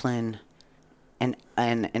discipline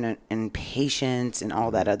and patience and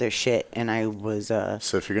all that other shit, and I was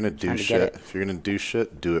so if you're gonna do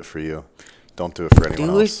shit, do it for you. Don't do it for anyone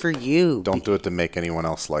else. Do it for you. Don't do it to make anyone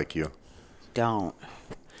else like you. Don't.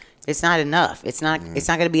 It's not enough. It's not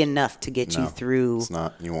gonna be enough to get you through. It's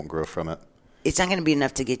not. You won't grow from it. It's not gonna be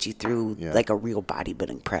enough to get you through like a real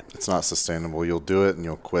bodybuilding prep. It's not sustainable. You'll do it and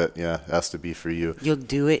you'll quit. Yeah, it has to be for you. You'll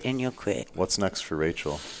do it and you'll quit. What's next for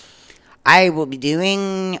Rachel? I will be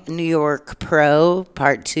doing New York Pro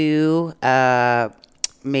Part 2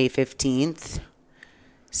 May 15th.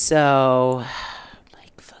 So,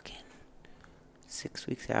 like, fucking 6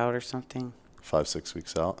 weeks out or something. 5-6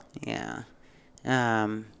 weeks out. Yeah.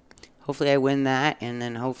 Hopefully I win that, and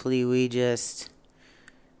then hopefully we just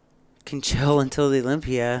can chill until the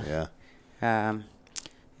Olympia. Yeah.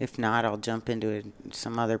 If not, I'll jump into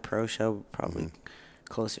some other pro show, probably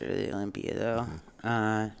closer to the Olympia,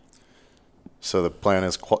 though. So the plan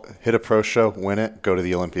is hit a pro show, win it, go to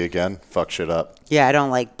the Olympia again, fuck shit up. Yeah, I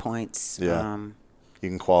don't like points. Yeah. You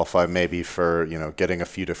can qualify maybe for, you know, getting a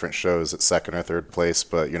few different shows at second or third place,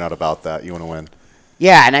 but you're not about that. You want to win.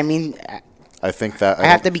 Yeah, and I mean, I think that I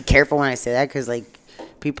have to be careful when I say that because like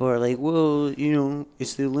people are like, well,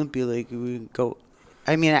 it's the Olympia, like we go.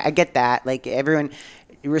 I mean, I get that. Like everyone,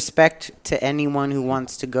 respect to anyone who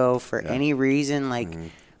wants to go for any reason. Like,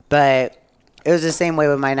 but it was the same way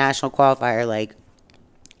with my national qualifier. Like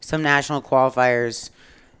some national qualifiers,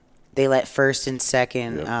 they let first and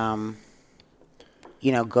second.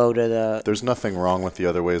 Go to the... There's nothing wrong with the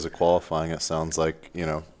other ways of qualifying. It sounds like,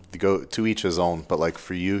 go to each his own. But like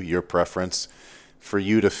for you, your preference, for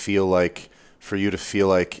you to feel like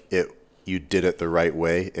you did it the right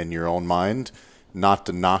way in your own mind, not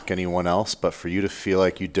to knock anyone else, but for you to feel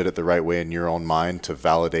like you did it the right way in your own mind to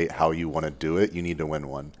validate how you want to do it, you need to win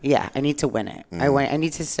one. Yeah, I need to win it. I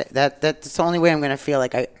need to say that's the only way I'm going to feel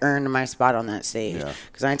like I earned my spot on that stage.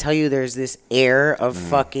 Because I tell you, there's this air of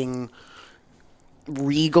fucking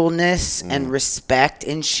regalness and respect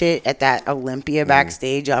and shit at that Olympia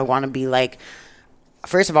backstage. I want to be like,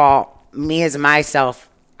 first of all, me as myself,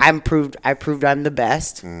 I proved I'm the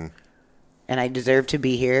best, and I deserve to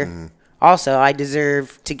be here. Also, I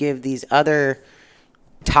deserve to give these other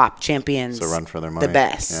top champions a run for their money. The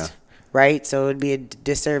best, right? So it would be a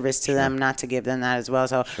disservice to them not to give them that as well.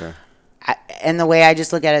 So, and the way I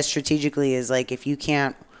just look at it strategically is like, if you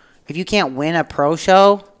can't win a pro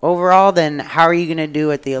show overall, then how are you going to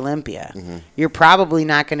do at the Olympia? You're probably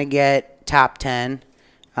not going to get top 10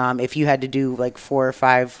 if you had to do like 4 or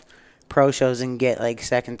 5 pro shows and get like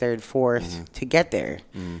second, third, fourth to get there.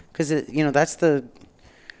 Because,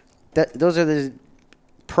 those are the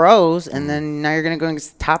pros, and then now you're going to go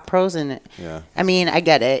against top pros. And I mean, I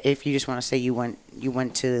get it. If you just want to say you went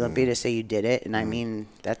to the Olympia to say you did it, and I mean,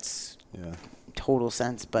 that's total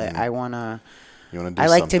sense. But I want to... I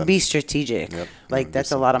like to be strategic. Like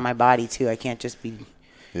that's a lot of my body too. I can't just be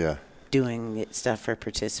doing stuff for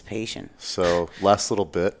participation. So last little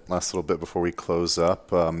bit before we close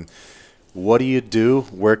up. What do you do?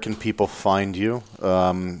 Where can people find you?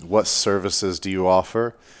 What services do you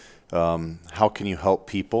offer? How can you help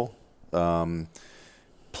people?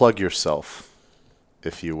 Plug yourself,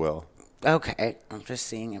 if you will. Okay, I'm just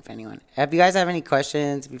seeing if anyone. Have you guys have any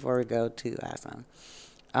questions before we go to ask them?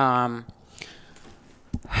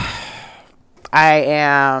 I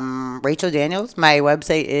am Rachel Daniels. My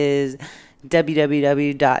website is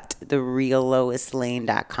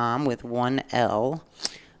www.therealloislane.com with 1 L.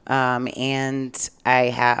 And I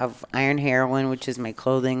have Iron Heroin, which is my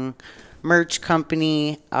clothing merch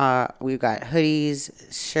company. We've got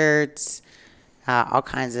hoodies, shirts, all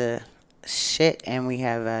kinds of shit. And we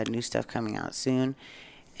have new stuff coming out soon.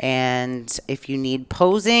 And if you need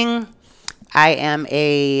posing... I am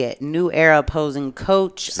a new era posing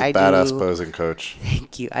coach. She's a badass posing coach.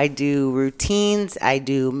 Thank you. I do routines. I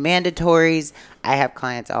do mandatories. I have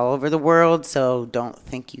clients all over the world, so don't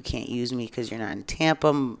think you can't use me because you're not in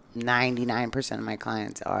Tampa. 99% of my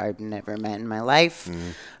clients I've never met in my life.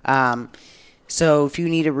 So if you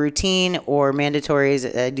need a routine or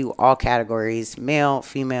mandatories, I do all categories, male,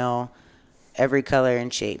 female, every color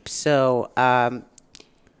and shape. So,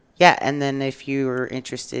 yeah, and then if you're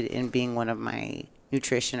interested in being one of my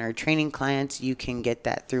nutrition or training clients, you can get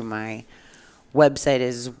that through my website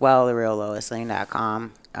as well,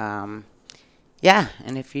 therealloislane.com. Yeah,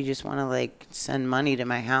 and if you just want to like send money to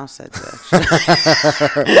my house, that's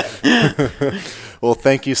Well,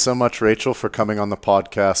 thank you so much, Rachel, for coming on the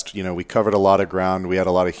podcast. We covered a lot of ground. We had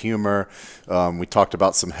a lot of humor. We talked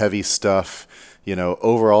about some heavy stuff.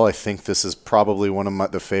 Overall, I think this is probably one of my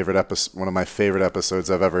favorite episodes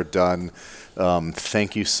I've ever done.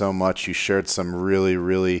 Thank you so much. You shared some really,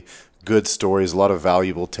 really good stories, a lot of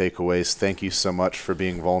valuable takeaways. Thank you so much for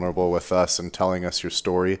being vulnerable with us and telling us your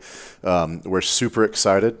story. We're super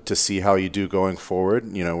excited to see how you do going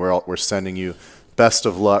forward. We're sending you best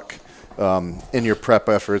of luck in your prep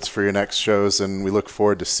efforts for your next shows, and we look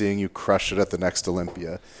forward to seeing you crush it at the next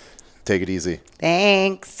Olympia. Take it easy.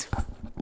 Thanks.